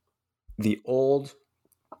the old,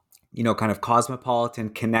 kind of cosmopolitan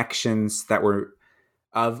connections that were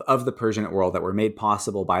of the Persianate world that were made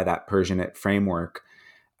possible by that Persianate framework,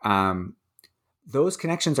 um, those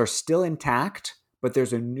connections are still intact, but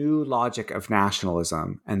there's a new logic of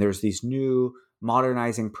nationalism, and there's these new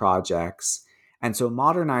modernizing projects. And so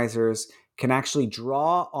modernizers can actually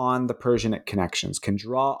draw on the Persianate connections, can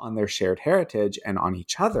draw on their shared heritage and on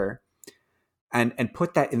each other, and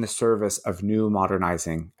put that in the service of new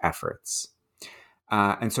modernizing efforts.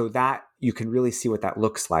 And so that you can really see what that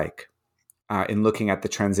looks like in looking at the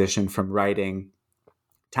transition from writing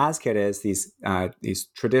tazkiras, these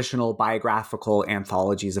traditional biographical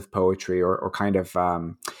anthologies of poetry, or kind of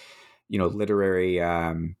literary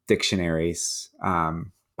dictionaries,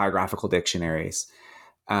 biographical dictionaries.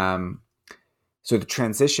 So the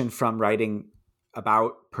transition from writing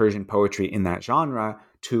about Persian poetry in that genre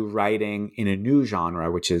to writing in a new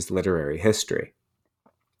genre, which is literary history.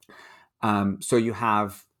 So you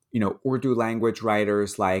have, Urdu language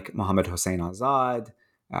writers like Mohammad Hossein Azad,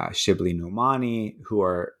 Shibli Nomani, who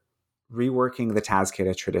are reworking the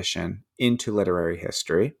Tazkira tradition into literary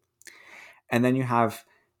history. And then you have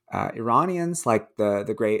Iranians like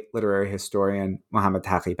the great literary historian Muhammad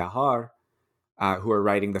Taqi Bahar, who are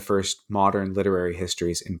writing the first modern literary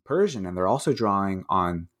histories in Persian. And they're also drawing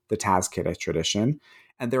on the Tazkira tradition.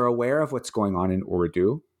 And they're aware of what's going on in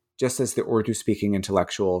Urdu, just as the Urdu-speaking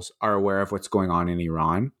intellectuals are aware of what's going on in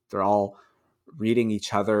Iran. They're all reading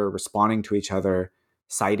each other, responding to each other,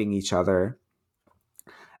 citing each other.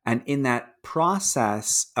 And in that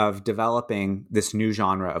process of developing this new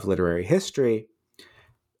genre of literary history,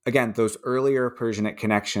 again, those earlier Persianate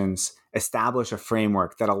connections establish a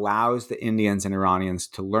framework that allows the Indians and Iranians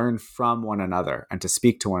to learn from one another and to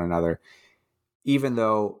speak to one another, even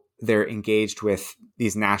though they're engaged with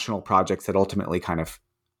these national projects that ultimately kind of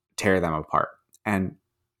tear them apart. And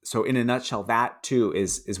so in a nutshell, that too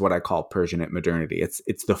is what I call Persianate modernity.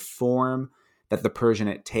 It's the form that the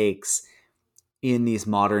Persianate takes in these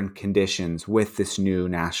modern conditions with this new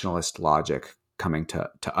nationalist logic coming to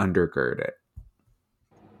undergird it.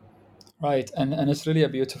 Right, and it's really a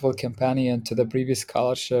beautiful companion to the previous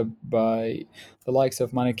scholarship by the likes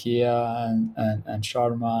of Manikia and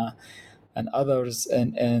Sharma and others,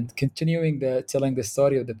 and continuing telling the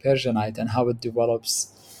story of the Persianate and how it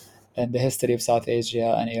develops in the history of South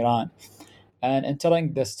Asia and Iran. And in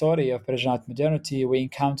telling the story of Persianate modernity, we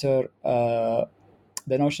encounter the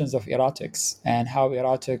notions of erotics and how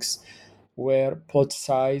erotics were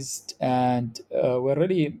politicized and were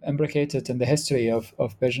really imbricated in the history of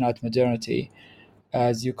Persianate modernity,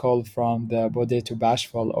 as you call, from the Bode to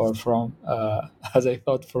bashful, or from, as I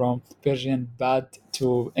thought, from Persian bad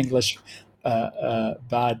to English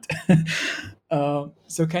bad.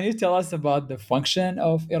 So, can you tell us about the function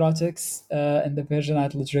of erotics in the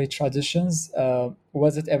Persianate literary traditions?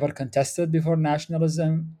 Was it ever contested before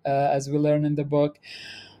nationalism, as we learn in the book?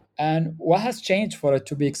 And what has changed for it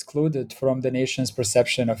to be excluded from the nation's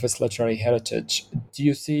perception of its literary heritage? Do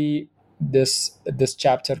you see this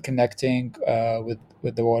chapter connecting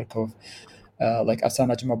with the work of like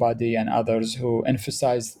Afsana Jamabadi and others who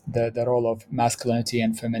emphasize the role of masculinity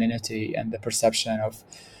and femininity and the perception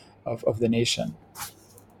of the nation?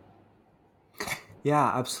 Yeah,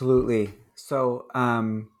 absolutely. So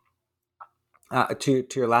to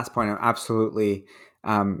your last point, I'm absolutely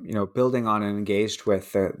building on and engaged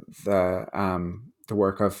with the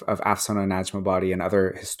work of Afsana Najmabadi and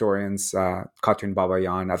other historians, Katrin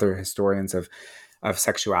Babayan, other historians of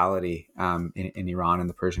sexuality in Iran and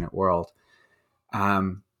the Persianate world.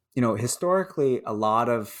 Historically, a lot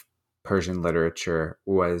of Persian literature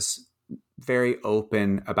was very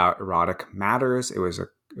open about erotic matters. It was a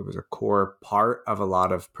core part of a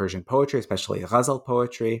lot of Persian poetry, especially ghazal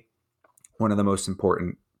poetry, one of the most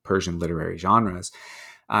important Persian literary genres,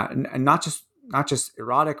 and not just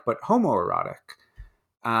erotic, but homoerotic.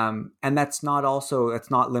 And that's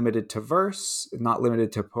not limited to verse, not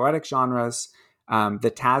limited to poetic genres.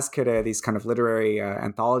 The Tazkira, these kind of literary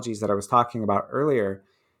anthologies that I was talking about earlier,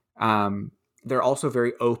 they're also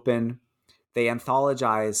very open they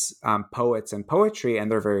anthologize poets and poetry,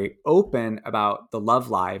 and they're very open about the love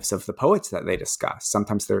lives of the poets that they discuss.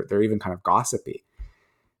 Sometimes they're even kind of gossipy.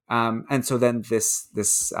 And so then this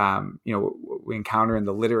we encounter in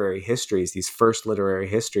the literary histories, these first literary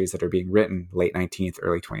histories that are being written late 19th,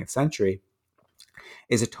 early 20th century,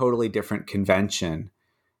 is a totally different convention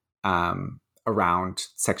around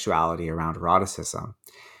sexuality, around eroticism.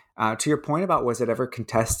 To your point about was it ever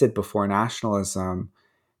contested before nationalism?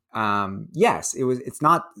 Yes, it was. It's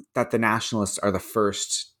not that the nationalists are the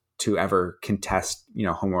first to ever contest,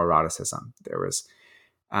 homoeroticism.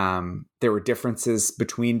 There were differences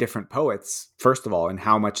between different poets, first of all, in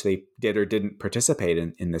how much they did or didn't participate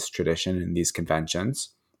in this tradition, in these conventions.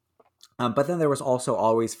 But then there was also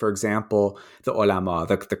always, for example, the ulama,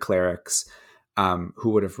 the clerics, who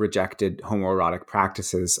would have rejected homoerotic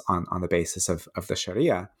practices on the basis of the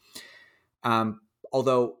Sharia.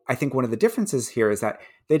 Although I think one of the differences here is that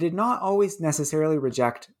they did not always necessarily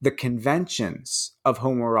reject the conventions of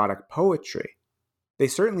homoerotic poetry. They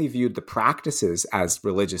certainly viewed the practices as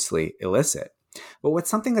religiously illicit. But what's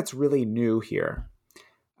something that's really new here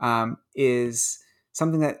is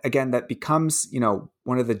something that, again, that becomes,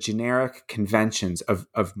 one of the generic conventions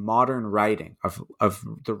of modern writing, of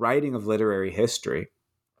the writing of literary history,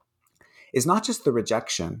 is not just the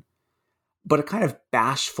rejection, but a kind of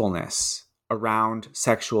bashfulness around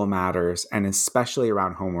sexual matters, and especially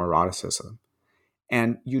around homoeroticism.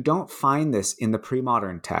 And you don't find this in the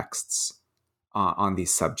pre-modern texts on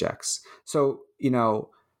these subjects. So,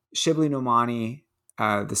 Shibli Nomani,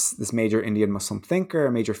 this major Indian Muslim thinker,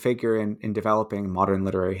 a major figure in developing modern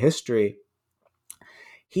literary history,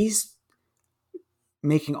 he's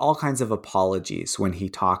making all kinds of apologies when he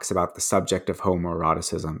talks about the subject of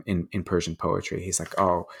homoeroticism in Persian poetry. He's like,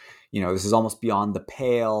 this is almost beyond the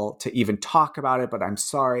pale to even talk about it, but I'm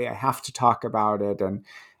sorry, I have to talk about it, and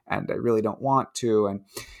I really don't want to. And,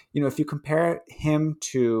 if you compare him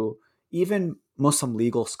to even Muslim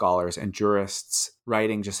legal scholars and jurists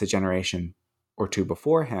writing just a generation or two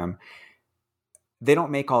before him, they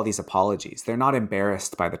don't make all these apologies. They're not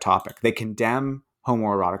embarrassed by the topic. They condemn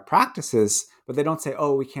homoerotic practices, but they don't say,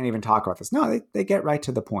 oh, we can't even talk about this. No, they get right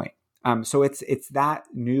to the point. So it's that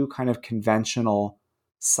new kind of conventional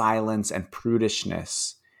silence and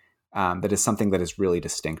prudishness that is something that is really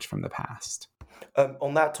distinct from the past.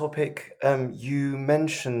 On that topic, you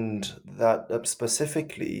mentioned that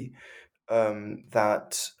specifically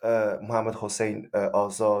that Muhammad Hossein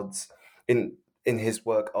Azad, in his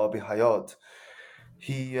work Abi Hayat,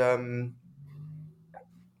 he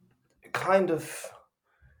kind of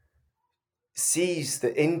sees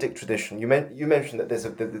the Indic tradition. You mentioned that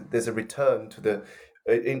there's a return to the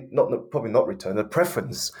a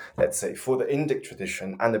preference, let's say, for the Indic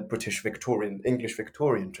tradition and the English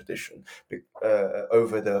Victorian tradition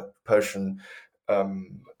over the Persian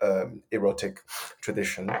erotic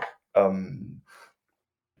tradition. I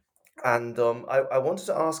wanted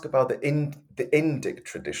to ask about the Indic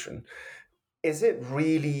tradition. Is it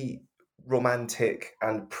really romantic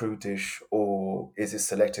and prudish, or is it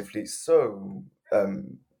selectively so?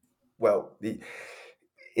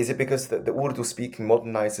 Is it because the Urdu-speaking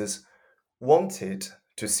modernizers wanted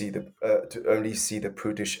to see to only see the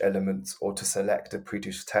prudish elements, or to select the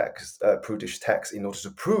prudish text in order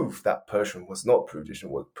to prove that Persian was not prudish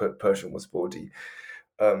and Persian was bawdy,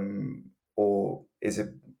 or is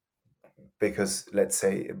it because, let's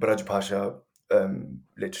say, Braj Pasha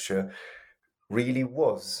literature really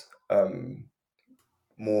was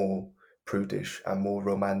more prudish and more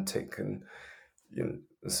romantic, and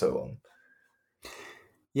so on?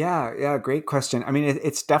 Yeah, great question. I mean,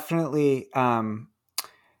 it's definitely. Of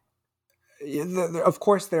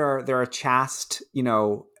course, there are chaste,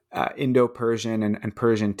 Indo-Persian and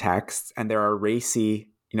Persian texts, and there are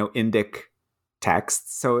racy, Indic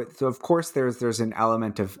texts. So of course, there's an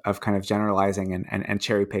element of kind of generalizing and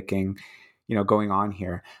cherry picking, going on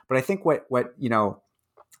here. But I think what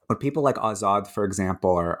people like Azad, for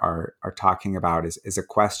example, are talking about is a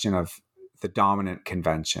question of the dominant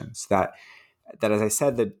conventions. That, as I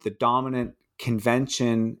said, the dominant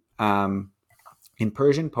convention in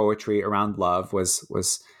Persian poetry around love was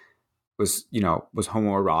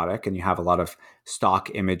homoerotic, and you have a lot of stock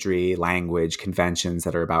imagery, language, conventions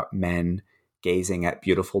that are about men gazing at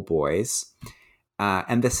beautiful boys.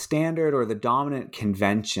 And the standard or the dominant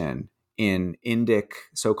convention in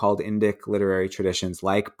so-called Indic literary traditions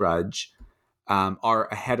like Braj are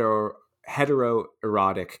a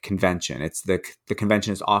heteroerotic convention. It's the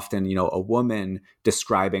convention is often, a woman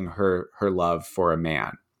describing her love for a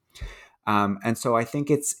man. And so I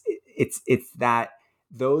think it's that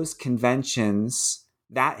those conventions,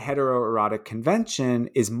 that heteroerotic convention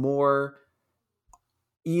is more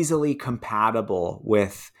easily compatible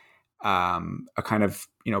with a kind of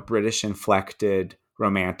British inflected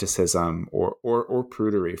romanticism or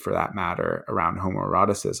prudery, for that matter, around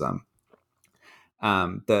homoeroticism.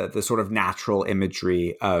 The sort of natural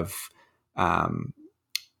imagery of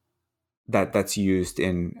that's used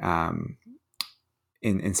in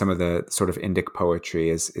some of the sort of Indic poetry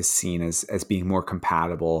is seen as being more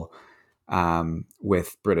compatible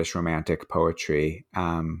with British Romantic poetry.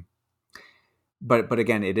 But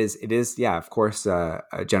again, it is of course a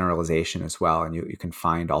generalization as well, and you can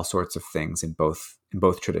find all sorts of things in both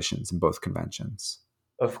traditions, in both conventions.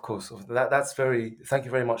 Of course, that's very. Thank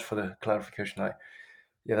you very much for the clarification.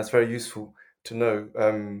 That's very useful to know.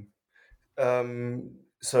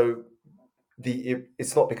 So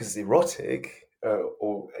it's not because it's erotic,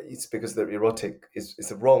 or it's because the erotic is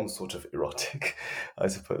the wrong sort of erotic, I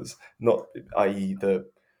suppose. Not, i.e.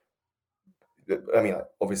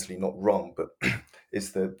 obviously not wrong, but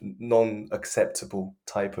it's the non-acceptable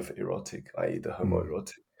type of erotic, i.e. the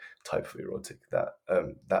homoerotic type of erotic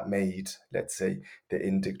that made, let's say, the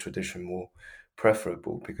Indic tradition more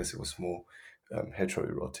preferable because it was more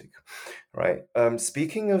heteroerotic, right?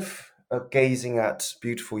 Speaking of gazing at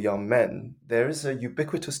beautiful young men, there is a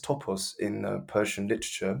ubiquitous topos in Persian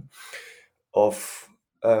literature of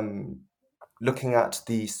looking at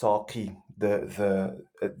the saki,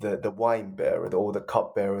 the wine bearer, or the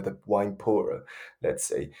cup bearer, the wine pourer, let's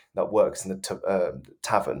say, that works in the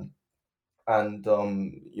tavern, and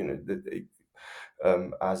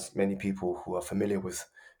as many people who are familiar with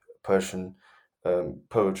Persian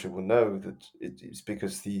poetry will know, that it's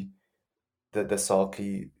because the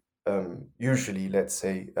saki, usually, let's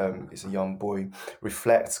say, is a young boy,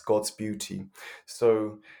 reflects God's beauty.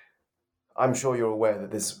 So I'm sure you're aware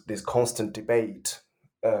that there's constant debate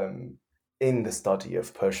in the study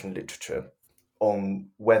of Persian literature on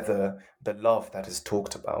whether the love that is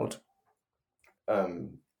talked about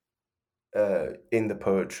in the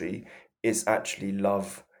poetry is actually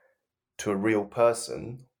love to a real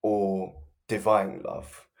person or divine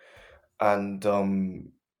love. And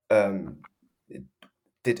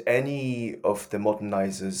did any of the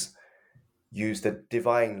modernizers use the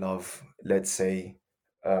divine love, let's say,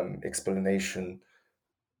 explanation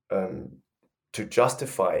to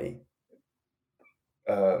justify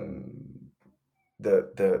the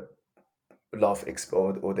love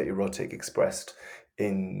or the erotic expressed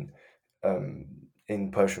in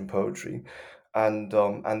Persian poetry, and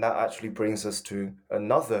that actually brings us to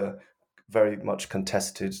another very much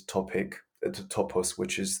contested topic, to topos,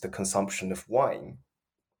 which is the consumption of wine.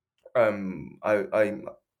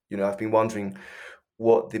 I've been wondering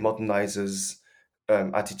what the modernizers'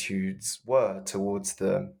 attitudes were towards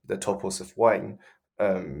the topos of wine.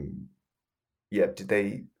 Did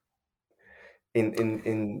they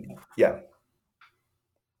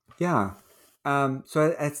Yeah.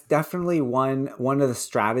 So it's definitely one of the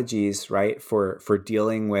strategies, right, for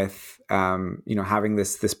dealing with having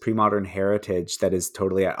this pre-modern heritage that is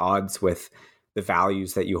totally at odds with the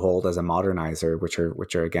values that you hold as a modernizer, which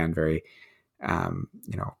are again very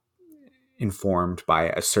informed by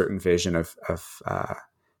a certain vision of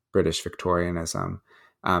British Victorianism.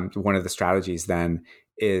 One of the strategies then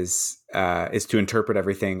is to interpret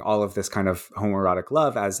everything, all of this kind of homoerotic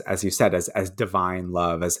love, as you said, as divine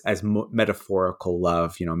love, as metaphorical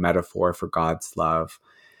love, metaphor for God's love.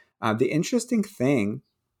 The interesting thing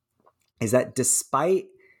is that despite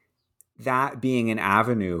that being an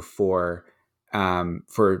avenue for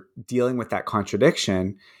dealing with that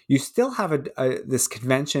contradiction, you still have this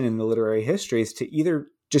convention in the literary histories to either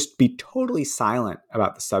just be totally silent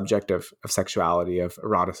about the subject of sexuality, of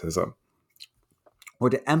eroticism, or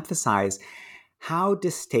to emphasize how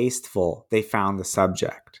distasteful they found the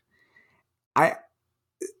subject. I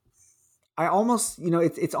almost,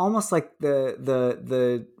 it's almost like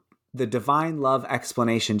the divine love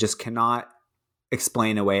explanation just cannot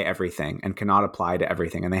explain away everything and cannot apply to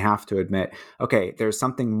everything. And they have to admit, okay, there's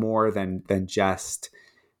something more than just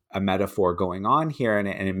a metaphor going on here, and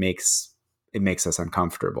it makes us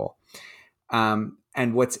uncomfortable. And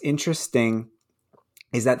what's interesting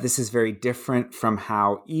is that this is very different from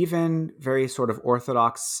how even very sort of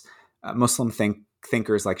orthodox Muslim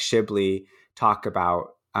thinkers like Shibli talk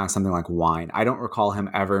about something like wine. I don't recall him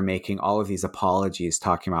ever making all of these apologies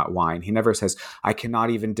talking about wine. He never says, I cannot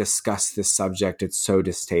even discuss this subject. It's so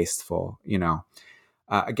distasteful,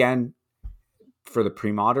 Again, for the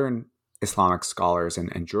pre-modern Islamic scholars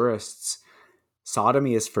and jurists,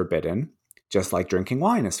 sodomy is forbidden, just like drinking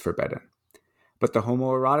wine is forbidden. But the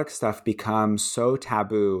homoerotic stuff becomes so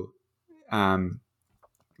taboo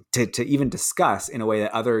to even discuss in a way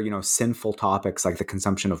that other, sinful topics like the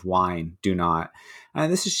consumption of wine do not.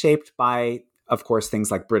 And this is shaped by, of course,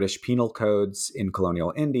 things like British penal codes in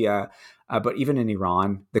colonial India, but even in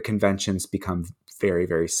Iran, the conventions become very,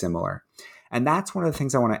 very similar. And that's one of the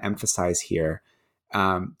things I want to emphasize here,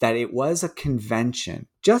 that it was a convention,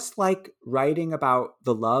 just like writing about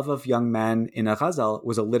the love of young men in a ghazal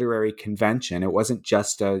was a literary convention. It wasn't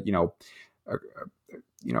just a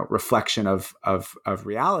reflection of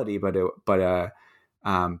reality, but a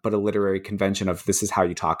literary convention of this is how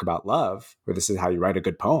you talk about love, or this is how you write a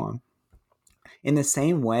good poem. In the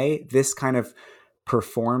same way, this kind of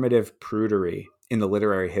performative prudery in the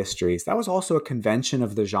literary histories, that was also a convention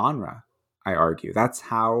of the genre, I argue. That's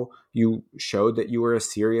how you showed that you were a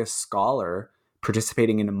serious scholar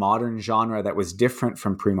participating in a modern genre that was different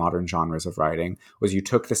from pre-modern genres of writing, was you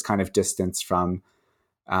took this kind of distance from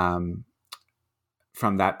that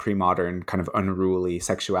pre-modern kind of unruly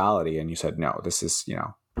sexuality, and you said, no, this is,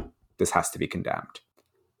 this has to be condemned.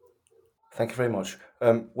 Thank you very much.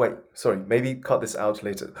 Wait, sorry, maybe cut this out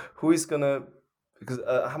later. Who is gonna? Because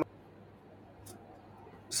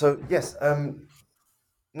so yes.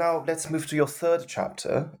 Now let's move to your third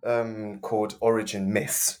chapter, called "Origin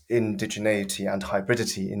Myths: Indigeneity and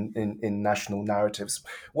Hybridity in National Narratives."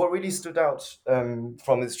 What really stood out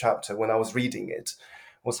from this chapter when I was reading it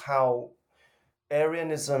was how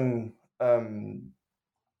Aryanism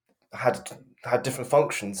had different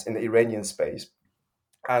functions in the Iranian space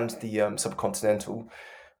and the subcontinental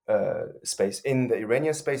space. In the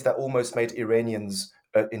Iranian space, that almost made Iranians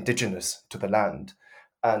indigenous to the land.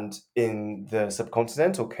 And in the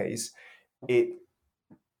subcontinental case, it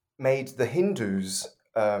made the Hindus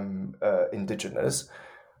indigenous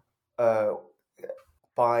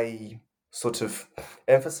by sort of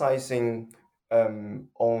emphasizing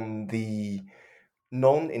on the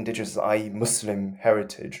non-indigenous, i.e. Muslim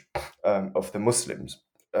heritage of the Muslims,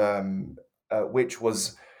 which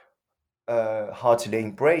was heartily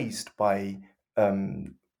embraced by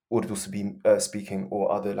Urdu speaking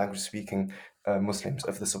or other language speaking Muslims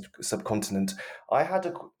of the subcontinent. I had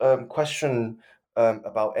a question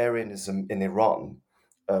about Aryanism in Iran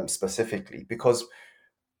specifically, because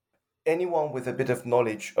anyone with a bit of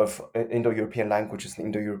knowledge of Indo-European languages and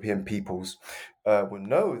Indo-European peoples will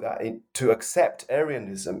know that to accept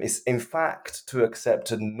Aryanism is in fact to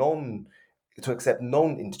accept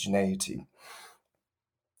non-indigeneity,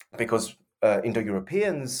 because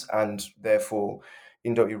Indo-Europeans and therefore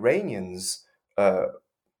Indo-Iranians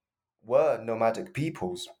were nomadic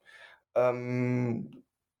peoples,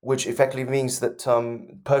 which effectively means that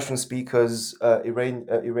Persian speakers,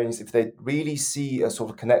 Iranians, if they really see a sort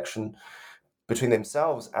of connection between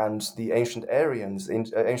themselves and the ancient Aryans,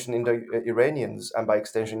 ancient Indo-Iranians, and by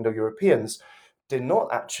extension Indo-Europeans, did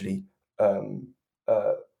not actually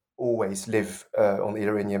always live on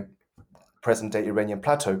the present-day Iranian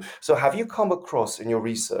plateau. So have you come across in your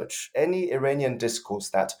research any Iranian discourse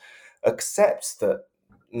that accepts the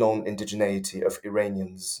non-indigeneity of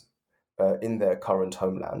Iranians in their current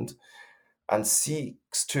homeland and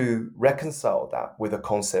seeks to reconcile that with a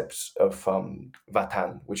concept of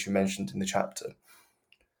Vatan, which you mentioned in the chapter?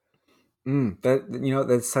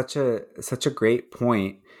 That's such a great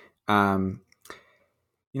point. I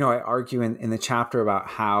argue in the chapter about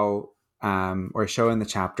how, or show in the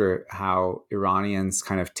chapter how Iranians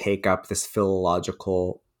kind of take up this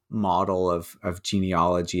philological model of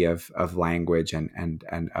genealogy of language and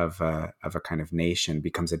of a kind of nation,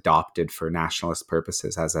 becomes adopted for nationalist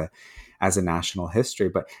purposes as a national history.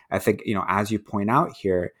 But I think, as you point out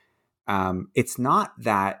here, it's not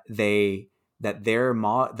that their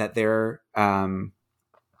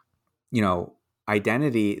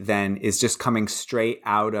identity then is just coming straight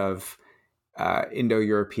out of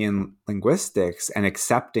Indo-European linguistics and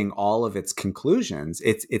accepting all of its conclusions.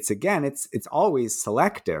 It's always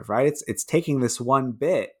selective, right? It's taking this one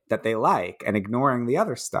bit that they like and ignoring the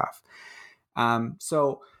other stuff.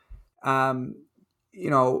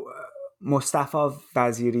 Mostafa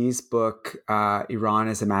Vaziri's book, Iran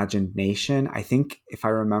as Imagined Nation, I think, if I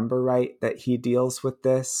remember right, that he deals with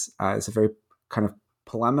this. It's a very kind of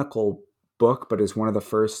polemical book, but is one of the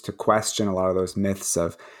first to question a lot of those myths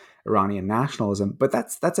of Iranian nationalism. But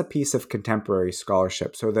that's a piece of contemporary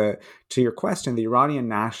scholarship. So to your question, the Iranian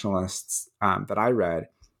nationalists that I read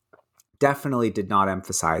definitely did not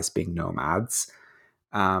emphasize being nomads.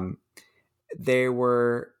 They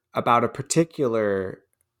were about a particular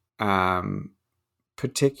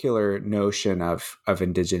notion of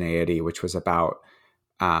indigeneity, which was about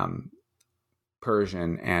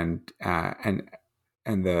Persian and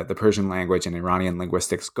the Persian language and Iranian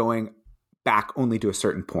linguistics going back only to a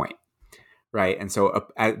certain point, right? And so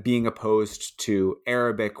being opposed to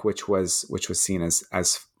Arabic, which was seen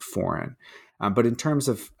as foreign. But in terms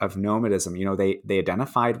of nomadism, they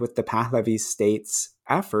identified with the Pahlavi state's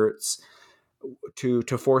efforts to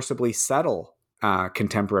forcibly settle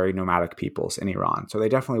contemporary nomadic peoples in Iran. So they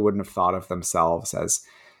definitely wouldn't have thought of themselves as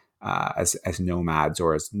nomads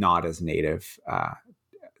or as not as native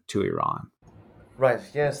to Iran. Right.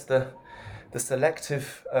 Yes. The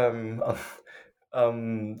selective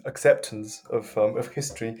acceptance of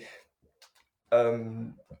history.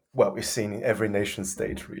 Well, we've seen in every nation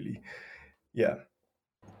state, really. Yeah.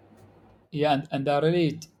 Yeah, and that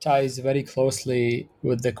really ties very closely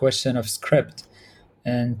with the question of script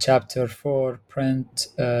in chapter 4, print,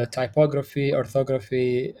 typography,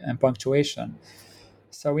 orthography, and punctuation.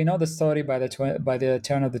 So we know the story by the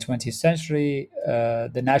turn of the 20th century.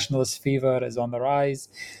 The nationalist fever is on the rise.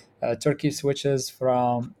 Turkey switches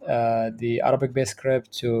from the Arabic-based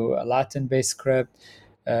script to a Latin-based script.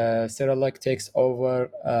 Cyrillic takes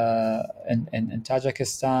over in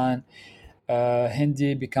Tajikistan.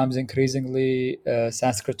 Hindi becomes increasingly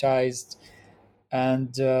Sanskritized,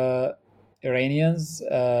 and Iranians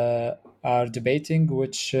are debating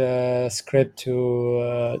which script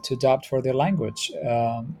to adopt for their language.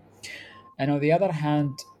 And on the other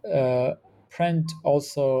hand, print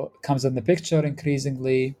also comes in the picture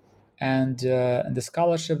increasingly. And in the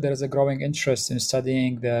scholarship, there is a growing interest in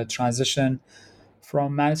studying the transition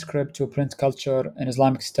from manuscript to print culture in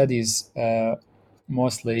Islamic studies,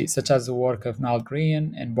 mostly, such as the work of Nal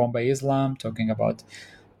Green in Bombay Islam, talking about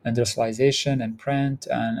industrialization and print,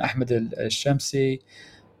 and Ahmed al-Shamsi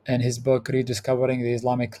in his book Rediscovering the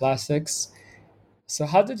Islamic Classics. So,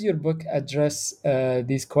 how did your book address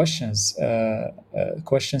these questions?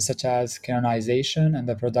 Questions such as canonization and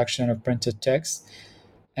the production of printed texts,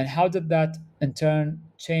 and how did that in turn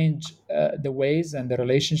change the ways and the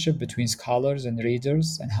relationship between scholars and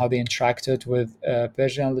readers, and how they interacted with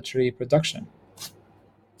Persian literary production?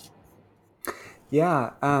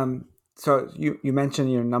 Yeah. So you mentioned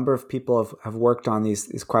a number of people have worked on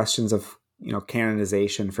these questions of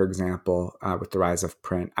canonization, for example, with the rise of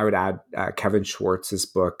print. I would add Kevin Schwartz's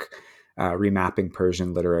book, Remapping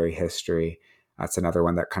Persian Literary History. That's another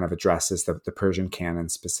one that kind of addresses the Persian canon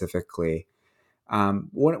specifically.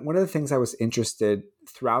 One of the things I was interested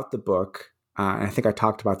throughout the book, and I think I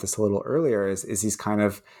talked about this a little earlier, is these kind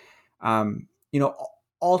of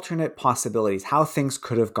alternate possibilities, how things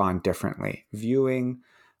could have gone differently, viewing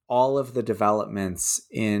all of the developments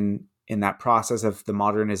in that process of the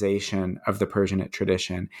modernization of the Persianate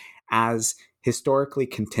tradition as historically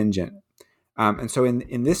contingent. And so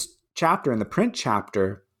in this chapter, in the print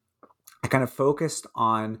chapter, I kind of focused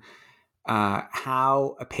on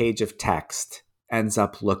how a page of text ends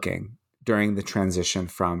up looking during the transition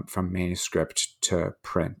from manuscript to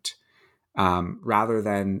print. Rather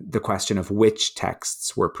than the question of which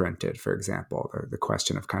texts were printed, for example, or the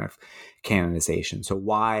question of kind of canonization. So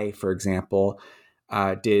why, for example,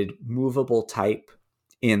 did movable type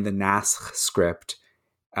in the Naskh script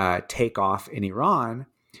take off in Iran,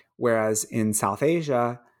 whereas in South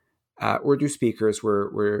Asia, Urdu speakers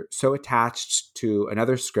were so attached to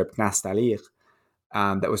another script, Nastaligh,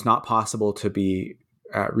 that was not possible to be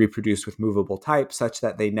reproduced with movable type, such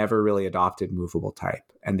that they never really adopted movable type,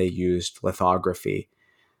 and they used lithography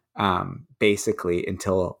basically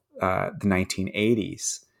until the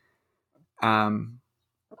 1980s.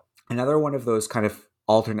 Another one of those kind of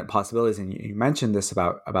alternate possibilities, and you mentioned this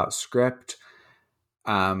about script,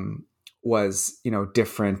 was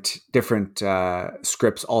different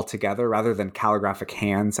scripts altogether, rather than calligraphic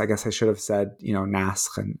hands. I guess I should have said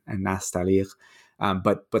Naskh and Nastaligh.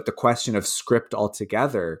 But the question of script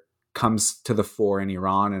altogether comes to the fore in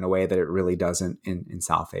Iran in a way that it really doesn't in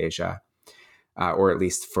South Asia, or at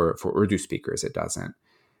least for Urdu speakers, it doesn't.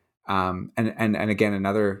 And again,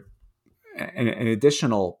 an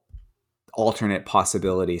additional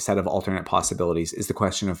set of alternate possibilities is the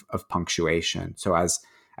question of punctuation. So as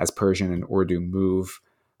Persian and Urdu move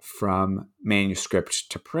from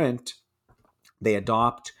manuscript to print, they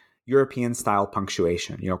adopt European style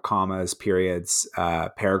punctuation, commas, periods,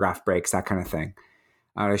 paragraph breaks, that kind of thing,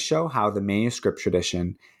 to show how the manuscript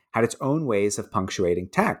tradition had its own ways of punctuating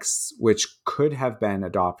texts, which could have been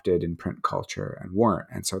adopted in print culture and weren't.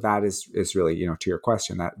 And so that is really, to your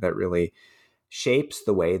question, that really shapes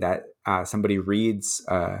the way that somebody reads,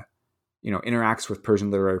 interacts with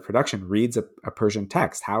Persian literary production, reads a Persian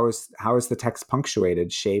text. How is the text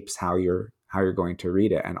punctuated shapes how you're going to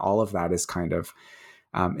read it. And all of that is kind of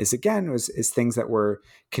is things that were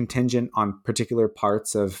contingent on particular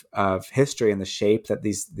parts of history and the shape that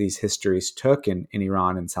these histories took in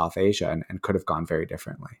Iran and South Asia, and could have gone very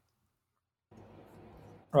differently.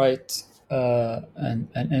 Right. And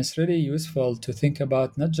it's really useful to think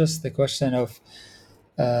about not just the question of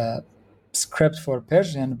uh, script for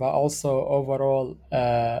Persian, but also overall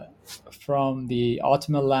from the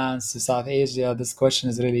Ottoman lands to South Asia. This question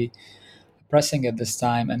is really pressing at this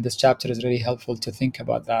time, and this chapter is really helpful to think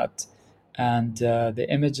about that. And the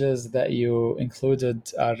images that you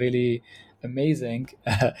included are really amazing,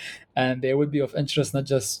 and they would be of interest not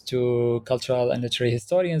just to cultural and literary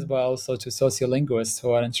historians, but also to sociolinguists who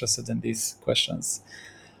are interested in these questions.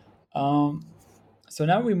 Um, so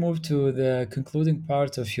now we move to the concluding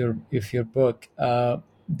part of your book.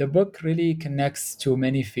 The book really connects to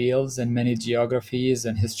many fields and many geographies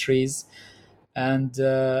and histories, and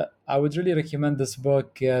I would really recommend this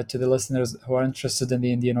book to the listeners who are interested in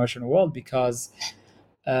the Indian Ocean world, because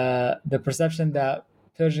the perception that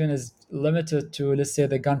Persian is limited to, let's say,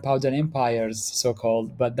 the gunpowder empires, so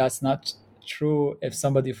called, but that's not true if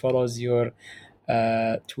somebody follows your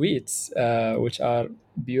tweets, which are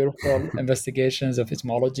beautiful investigations of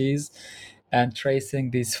etymologies and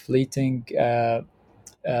tracing these fleeting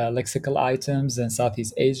lexical items in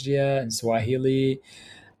Southeast Asia and Swahili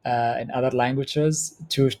and other languages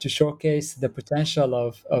to showcase the potential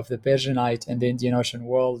of the Persianate in the Indian Ocean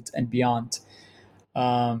world and beyond.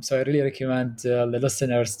 So I really recommend the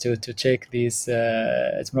listeners to check these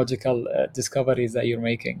etymological discoveries that you're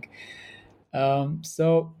making.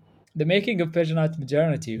 So the making of Persianate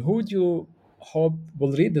modernity, who would you hope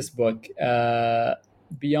will read this book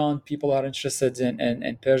beyond people who are interested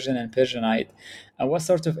in Persian and Persianate? And what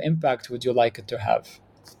sort of impact would you like it to have?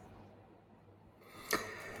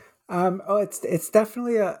 It's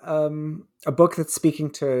definitely a book that's speaking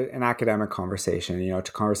to an academic conversation,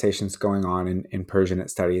 to conversations going on in Persianate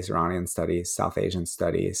studies, Iranian studies, South Asian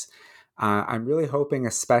studies. I'm really hoping,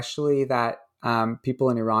 especially that people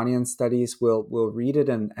in Iranian studies will read it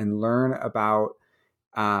and learn about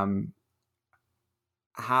um,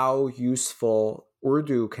 how useful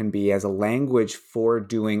Urdu can be as a language for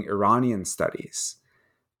doing Iranian studies.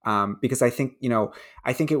 Because I think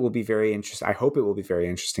it will be very interesting. I hope it will be very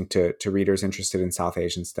interesting to readers interested in South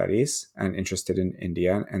Asian studies and interested in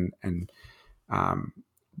India um,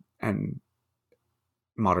 and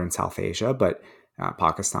modern South Asia, but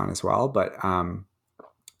Pakistan as well. But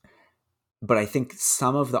I think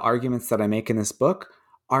some of the arguments that I make in this book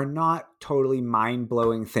are not totally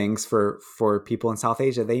mind-blowing things for people in South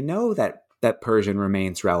Asia. They know that Persian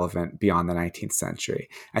remains relevant beyond the 19th century.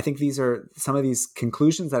 I think these are some of these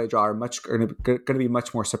conclusions that I draw are going to be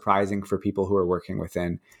much more surprising for people who are working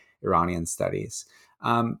within Iranian studies.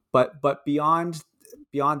 But beyond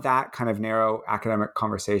that kind of narrow academic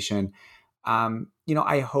conversation,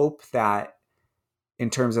 I hope that in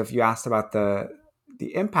terms of, you asked about the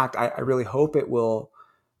impact, I really hope it will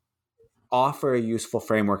offer a useful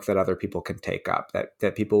framework that other people can take up,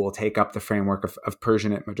 that people will take up the framework of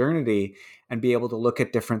Persianate modernity and be able to look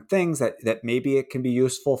at different things that maybe it can be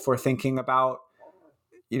useful for thinking about,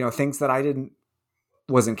 things that I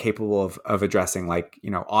wasn't capable of addressing, like,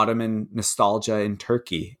 Ottoman nostalgia in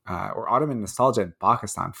Turkey, or Ottoman nostalgia in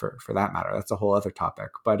Pakistan for that matter. That's a whole other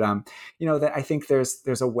topic. But, that I think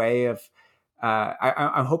there's a way of,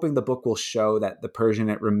 I'm hoping the book will show that the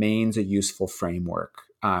Persianate remains a useful framework,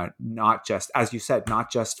 not just, as you said,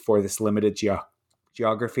 not just for this limited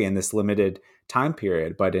geography and this limited time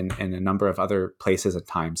period, but in a number of other places and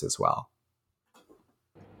times as well.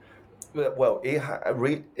 Well, it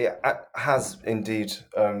has indeed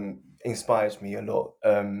inspired me a lot.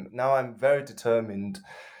 Now I'm very determined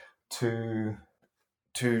to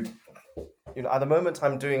at the moment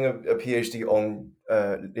I'm doing a PhD on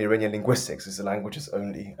Iranian linguistics. It's languages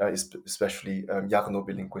only, especially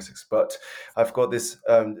Yaghnobi linguistics. But I've got this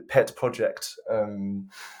pet project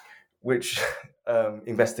which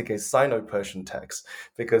investigates Sino-Persian texts,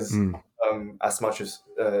 because as much as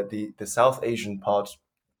the South Asian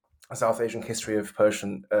history of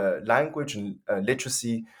Persian language and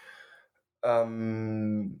literacy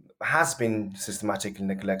has been systematically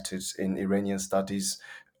neglected in Iranian studies.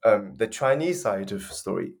 The Chinese side of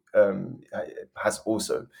story has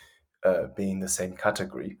also been the same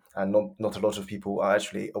category, and not a lot of people are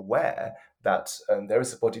actually aware that there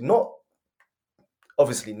is a body,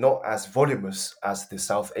 obviously not as voluminous as the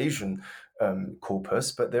South Asian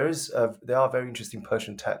corpus, but there are very interesting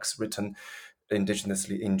Persian texts written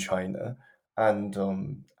indigenously in China, and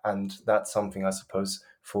that's something, I suppose,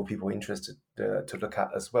 for people interested to look at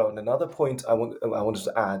as well. And another point I wanted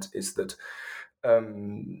to add is that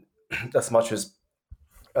as much as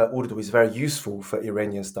Urdu is very useful for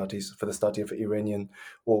Iranian studies, for the study of Iranian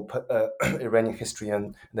or Iranian history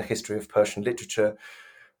and the history of Persian literature,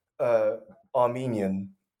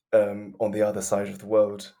 Armenian on the other side of the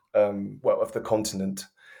world, well, of the continent,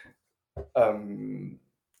 um,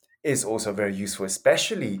 is also very useful,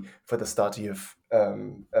 especially for the study of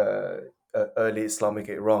early Islamic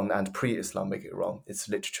Iran and pre-Islamic Iran, its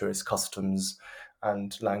literature, its customs,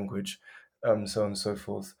 and language, so on and so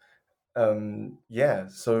forth. Yeah,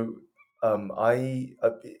 so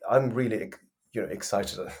I'm really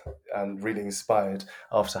excited and really inspired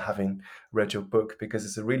after having read your book, because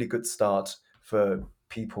it's a really good start for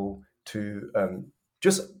people to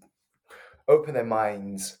just open their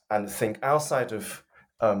minds and think outside of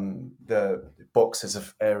the boxes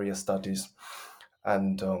of area studies,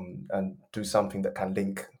 and do something that can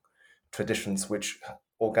link traditions which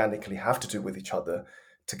organically have to do with each other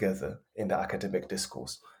together in the academic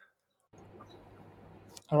discourse.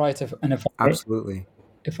 All right, and Absolutely.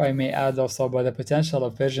 if I may add also about the potential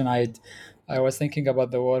of Persianite, I was thinking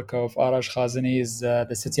about the work of Arash Khazini's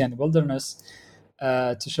The City and Wilderness,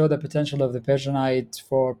 to show the potential of the Persianite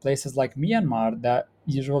for places like Myanmar that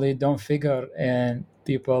usually don't figure in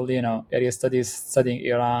people, area studies studying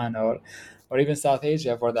Iran, or even South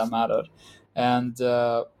Asia for that matter. And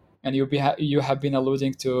you have been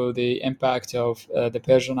alluding to the impact of the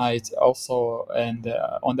Persianite also and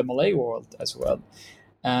on the Malay world as well.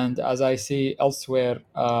 And as I see elsewhere,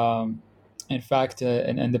 in fact,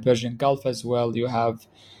 in the Persian Gulf as well, you have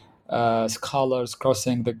scholars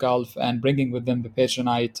crossing the Gulf and bringing with them the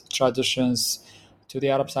Persianite traditions to the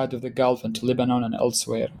Arab side of the Gulf and to Lebanon and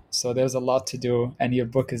elsewhere. So there's a lot to do, and your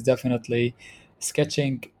book is definitely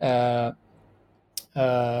sketching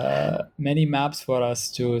many maps for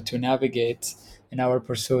us to navigate in our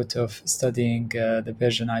pursuit of studying the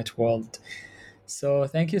Persianite world. So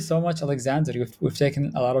thank you so much, Alexander. We've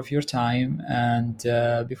taken a lot of your time, and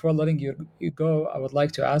before letting you go, I would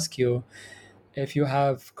like to ask you if you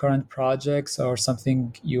have current projects or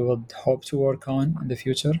something you would hope to work on in the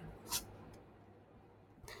future.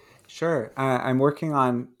 Sure. I'm working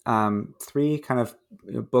on three kind of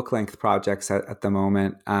book length projects at the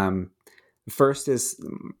moment. First is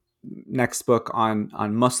next book on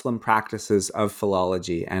Muslim practices of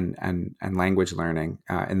philology and language learning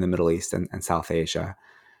in the Middle East and South Asia.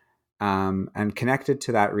 And connected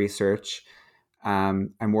to that research,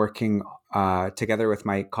 I'm working together with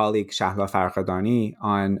my colleague Shahla Farqadani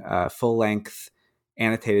on a full-length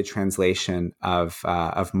annotated translation of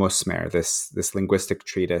Musmer, this linguistic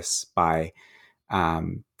treatise by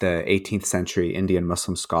the 18th century Indian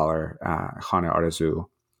Muslim scholar Khana Arzu.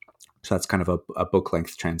 So that's kind of a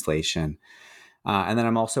book-length translation. And then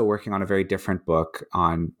I'm also working on a very different book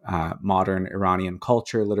on modern Iranian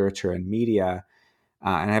culture, literature, and media.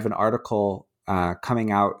 And I have an article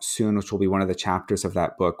coming out soon, which will be one of the chapters of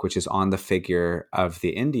that book, which is on the figure of the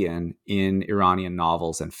Indian in Iranian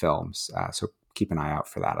novels and films. So keep an eye out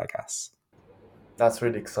for that, I guess. That's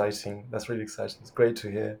really exciting. It's great to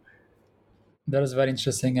hear. That is very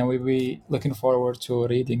interesting, and we'll be looking forward to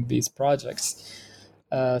reading these projects.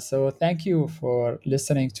 So, thank you for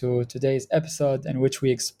listening to today's episode, in which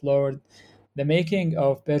we explored the making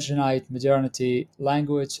of Persianite modernity,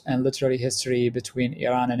 language, and literary history between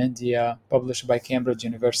Iran and India, published by Cambridge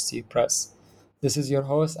University Press. This is your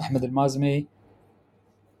host, Ahmed Al Mazmi.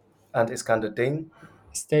 And Iskander Din,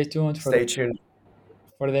 Stay tuned stay tuned.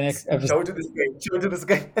 for the next episode Show to the screen. Show to the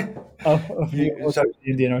screen. of the Show,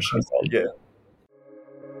 Indian Ocean. yeah.